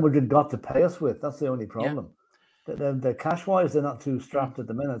what have Real Madrid got to pay us with? That's the only problem. Yeah. The cash wise, they're not too strapped at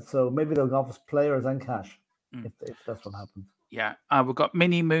the minute, so maybe they'll offer us players and cash if that's what happens. Yeah, we've got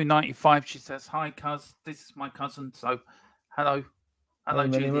Minnie Moo 95. She says, "Hi, cuz. This is my cousin. So, hello,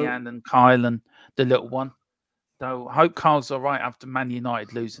 Julianne and Kyle and the little one. So, I hope Kyle's all right after Man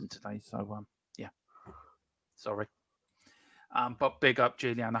United losing today. So, sorry." But big up,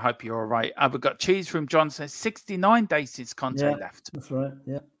 Julian. I hope you're all right. We've got Cheese from John says 69 days since Conte left. That's right.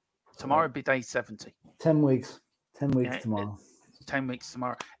 Yeah. Tomorrow will be day 70. 10 weeks. 10 weeks tomorrow. 10 weeks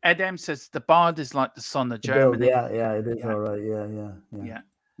tomorrow. Ed M says the Bard is like the son of Germany. Yeah, it is all right. Yeah.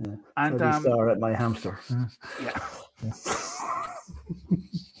 And star at my hamster. Yeah.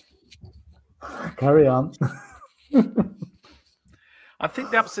 Carry on. I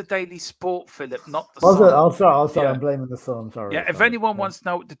think that was the Daily Sport, Philip, not the Sun. Sun. Sorry. I'm blaming the Sun. Sorry. Yeah, if anyone wants to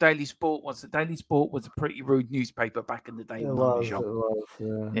know what the Daily Sport was, the Daily Sport was a pretty rude newspaper back in the day. It was.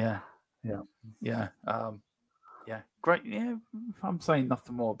 Yeah. Great. Yeah, I'm saying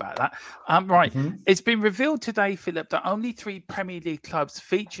nothing more about that. Right. It's been revealed today, Philip, that only 3 Premier League clubs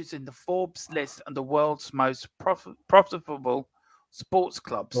features in the Forbes list and the world's most profitable sports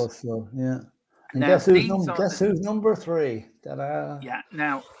clubs. Yeah. And guess who's number 3? Ta-da. Yeah.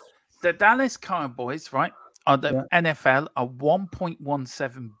 Now, the Dallas Cowboys, right, are the NFL are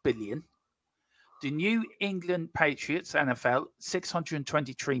 1.17 billion. The New England Patriots, NFL,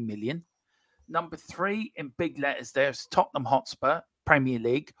 623 million. Number 3 in big letters there is Tottenham Hotspur, Premier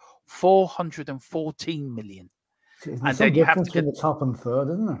League, 414 million. And then you have to get the top and third,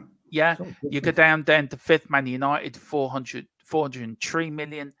 isn't there? Yeah. You go down then to 5th, Man United, 403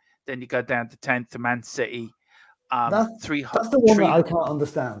 million. Then you go down to 10th, Man City. That's the one that I can't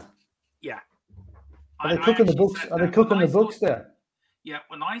understand. Yeah. Are they cooking the books? Are they cooking the books there? Yeah.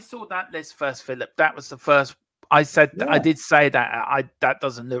 When I saw that list first, Philip, that was the first I said I did say that that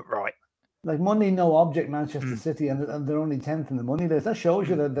doesn't look right. Like money, no object, Manchester City, and they're only 10th in the money list. That shows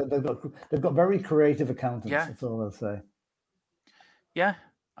you that they've got very creative accountants. Yeah. That's all I'll say. Yeah,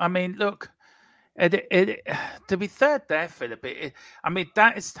 I mean, look, to be third there, Philip. I mean,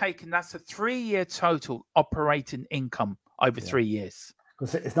 that's a 3-year total operating income over 3 years.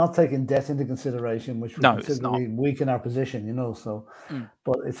 Because it's not taking debt into consideration, which would considerably weaken our position, you know. So,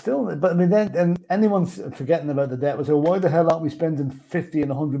 but it's still. But I mean, then anyone's forgetting about the debt. Was why the hell aren't we spending 50 and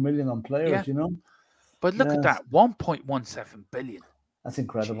 100 million on players? You know. But look at that, 1.17 billion. That's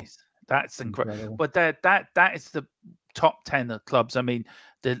incredible. Jeez, that's incredible. But that is the top 10 of clubs. I mean,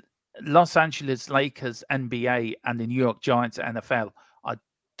 the Los Angeles Lakers NBA and the New York Giants NFL are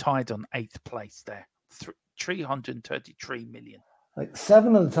tied on 8th place there, 333 million. Like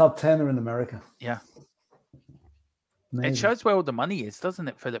 7 of the top 10 are in America. Yeah. Amazing. It shows where all the money is, doesn't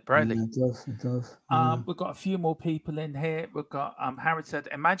it, Philip Bradley? Yeah, it does. We've got a few more people in here. We've got Howard said,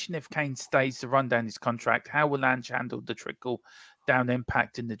 imagine if Kane stays to run down his contract. How will Ange handle the trickle down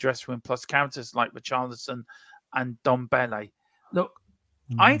impact in the dressing room? Plus characters like Richarlison and Don Bele. Look,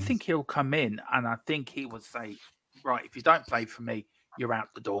 I think he'll come in and I think he will say, right, if you don't play for me, you're out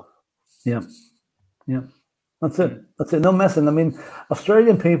the door. Yeah. Yeah. That's it. No messing. I mean,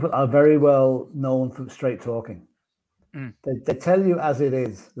 Australian people are very well known for straight talking. They tell you as it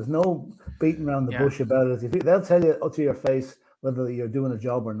is. There's no beating around the bush about it. They'll tell you to your face whether you're doing a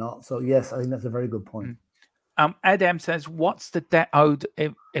job or not. So, yes, I think that's a very good point. Ed M says, what's the debt owed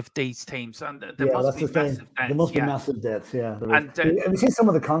if these teams? And there must be massive debts. There must be massive debts, And have you seen some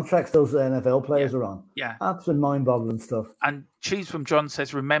of the contracts those NFL players are on? Yeah. Absolute mind-boggling stuff. And Cheese from John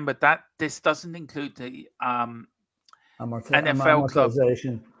says, remember that this doesn't include the NFL club.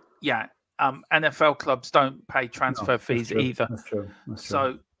 Yeah. NFL clubs don't pay transfer fees either. That's true.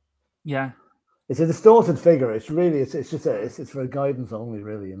 So, yeah. It's a distorted figure. It's really, it's for guidance only,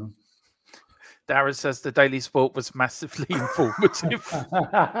 really, you know. Dara says the Daily Sport was massively informative.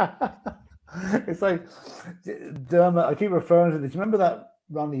 It's like, Dermot, I keep referring to this. Remember that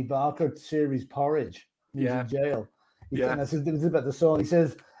Ronnie Barker series, Porridge? He was in jail. And I said, it was about the son. He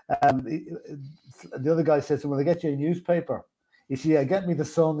says, the other guy says, well, they get you a newspaper. He said, get me the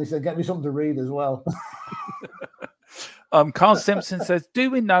Sun. He said, get me something to read as well. Carl Simpson says, do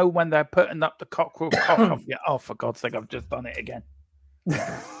we know when they're putting up the cockerel cock off? Yeah. Oh, for God's sake, I've just done it again.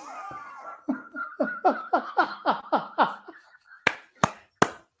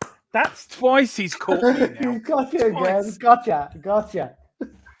 That's twice he's caught me now. He's got you again. Gotcha.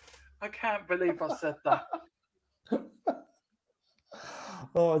 I can't believe I said that.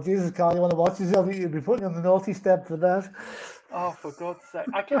 Oh, Jesus, Carl, you want to watch yourself? You'll be putting on the naughty step for that. Oh, for God's sake.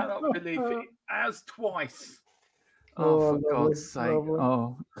 I cannot believe it. As twice. Oh, for God's sake.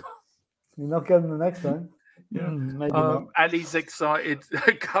 Oh. You're not getting the next time. Yeah. Maybe not. Ali's excited.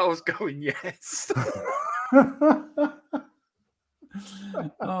 Carl's going, yes.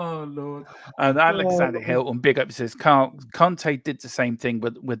 Oh, Lord. And Alexander Hilton, big up, says, Conte did the same thing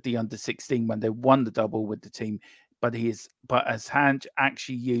with the under-16 when they won the double with the team. But has Hange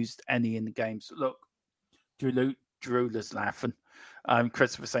actually used any in the games? Look, Drew is laughing.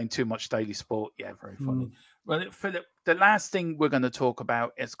 Christopher saying too much Daily Sport. Yeah, very funny. Well, Philip, the last thing we're going to talk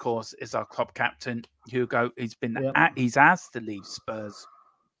about, of course, is our club captain, Hugo. He's asked to leave Spurs.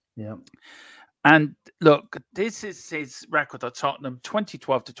 Yeah. And look, this is his record at Tottenham,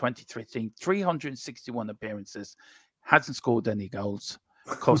 2012 to 2013, 361 appearances, hasn't scored any goals.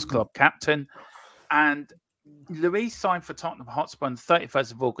 Of course, club captain. And Luis signed for Tottenham Hotspur on the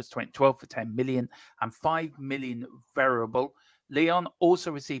 31st of August 2012 for 10 million and 5 million variable. Leon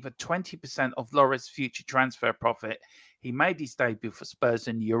also received a 20% of Loris' future transfer profit. He made his debut for Spurs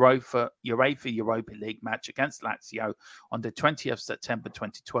in the UEFA Europa League match against Lazio on the 20th of September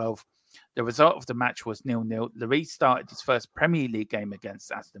 2012. The result of the match was 0-0. Luis started his first Premier League game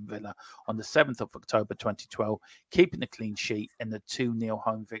against Aston Villa on the 7th of October 2012, keeping a clean sheet in the 2-0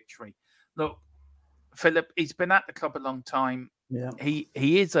 home victory. Look, Philip, he's been at the club a long time. Yeah. He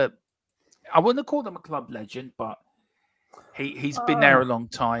is I wouldn't call him a club legend, but he's been there a long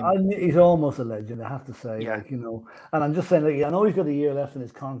time. He's almost a legend, I have to say. Yeah. Like, you know, and I'm just saying, like, I know he's got a year left in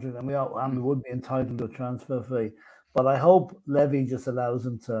his contract, and we would be entitled to a transfer fee. But I hope Levy just allows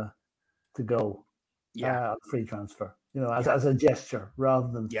him to go. Free transfer. You know, as a gesture rather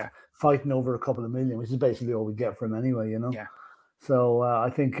than fighting over a couple of million, which is basically all we get from him anyway. You know. Yeah. So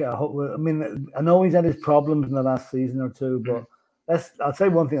I think, I mean, I know he's had his problems in the last season or two, but I'll say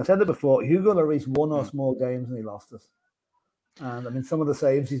one thing. I said it before. Hugo Lloris won us more games and he lost us. And I mean, some of the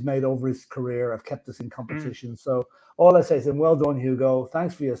saves he's made over his career have kept us in competition. So all I say is, well done, Hugo.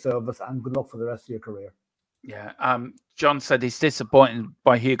 Thanks for your service and good luck for the rest of your career. Yeah. John said he's disappointed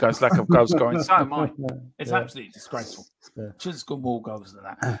by Hugo's lack of goal scoring. So am I. It's absolutely disgraceful. Should have scored more goals than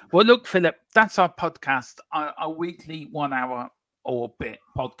that. Well, look, Philip, that's our podcast, our weekly 1 hour or bit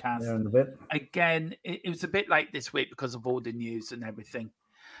podcast. Yeah, in a bit. Again, it was a bit late this week because of all the news and everything.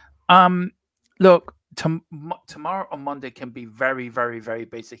 Look, tomorrow on Monday can be very, very, very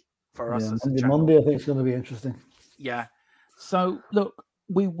busy for us as a channel. Monday, I think it's going to be interesting. Yeah. So, look,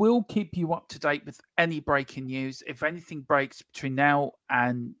 we will keep you up to date with any breaking news. If anything breaks between now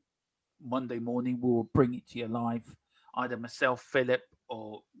and Monday morning, we will bring it to you live. Either myself, Philip,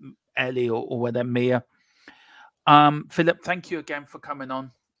 or Ellie, or whether Mia. Philip, thank you again for coming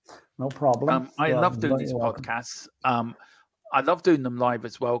on. No problem. I love doing these podcasts. I love doing them live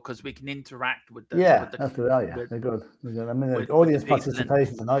as well because we can interact with them. That's good. They're good. I mean, the audience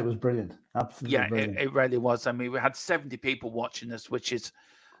participation tonight was brilliant. Absolutely brilliant. It really was. I mean, we had 70 people watching us, which is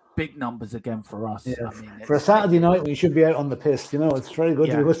big numbers again for us. Yeah. I mean, for a Saturday night, we should be out on the piss. It's very good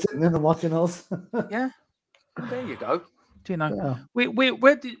to be sitting in and watching us. Yeah. There you go. Do you know?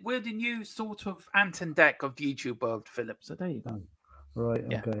 We're the new sort of Anton Deck of YouTube world, Philip. So there you go. Right.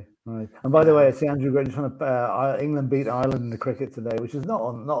 Okay. Right. And by the way, I see Andrew Gray trying to England beat Ireland in the cricket today, which is not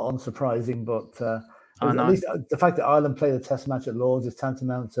unsurprising, but at least the fact that Ireland played a Test match at Lords is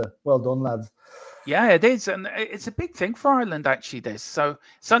tantamount to well done, lads. Yeah, it is, and it's a big thing for Ireland actually. This so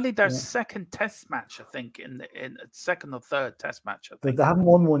it's only their second Test match, I think, in second or third Test match. I think they haven't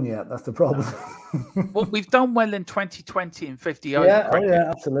won one yet. That's the problem. Well, we've done well in 2020 and 50 over. Yeah,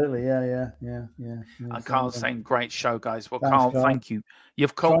 absolutely. Yeah. And Carl's saying, "Great show, guys." Well, Carl, thank you.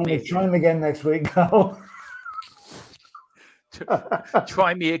 You've called me. Try him again next week, Carl.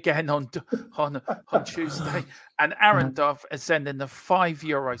 Try me again on Tuesday. And Aaron Duff is sending the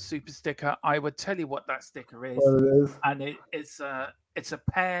 €5 super sticker. I would tell you what that sticker is. Well, it is. And it's a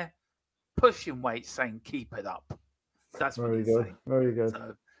pair pushing weight saying keep it up. That's very good. Saying. Very good.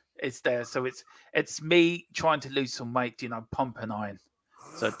 So it's there. So it's me trying to lose some weight, pumping iron.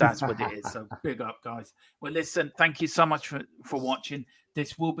 So that's what it is. So big up, guys. Well, listen, thank you so much for watching.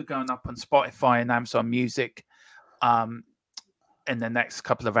 This will be going up on Spotify and Amazon Music in the next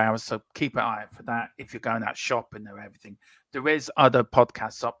couple of hours. So keep an eye out for that if you're going out shopping or everything. There is other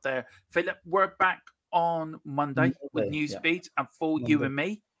podcasts up there. Philip, we're back on Monday with Newsbeat and for you and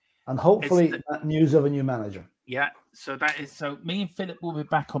me. And hopefully news of a new manager. Yeah, so me and Philip will be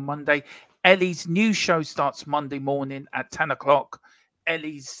back on Monday. Ellie's new show starts Monday morning at 10 o'clock.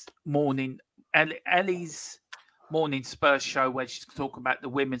 Ellie's morning Spurs show where she's talking about the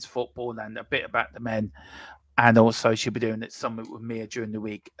women's football and a bit about the men. And also she'll be doing it something with Mia during the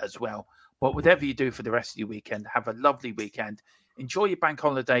week as well. But whatever you do for the rest of your weekend, have a lovely weekend. Enjoy your bank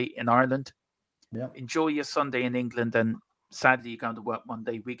holiday in Ireland. Yeah. Enjoy your Sunday in England. And sadly, you're going to work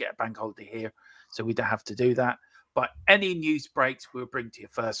Monday. We get a bank holiday here, so we don't have to do that. But any news breaks, we'll bring to you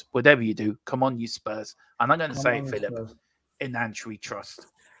first. Whatever you do, come on, you Spurs. And I'm going to say it, Philip, Spurs. In Ange we trust.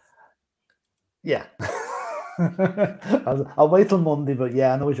 Yeah. I'll wait till Monday, but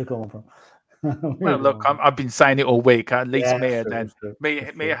yeah, I know where you're coming from. Well, look, I've been saying it all week. At least Mia then.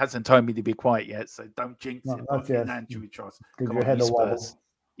 Mia hasn't told me to be quiet yet, so don't jinx it. But in Ange we trust. Give your head a wobble.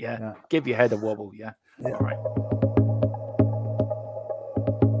 Yeah, give your head a wobble. Yeah. All right.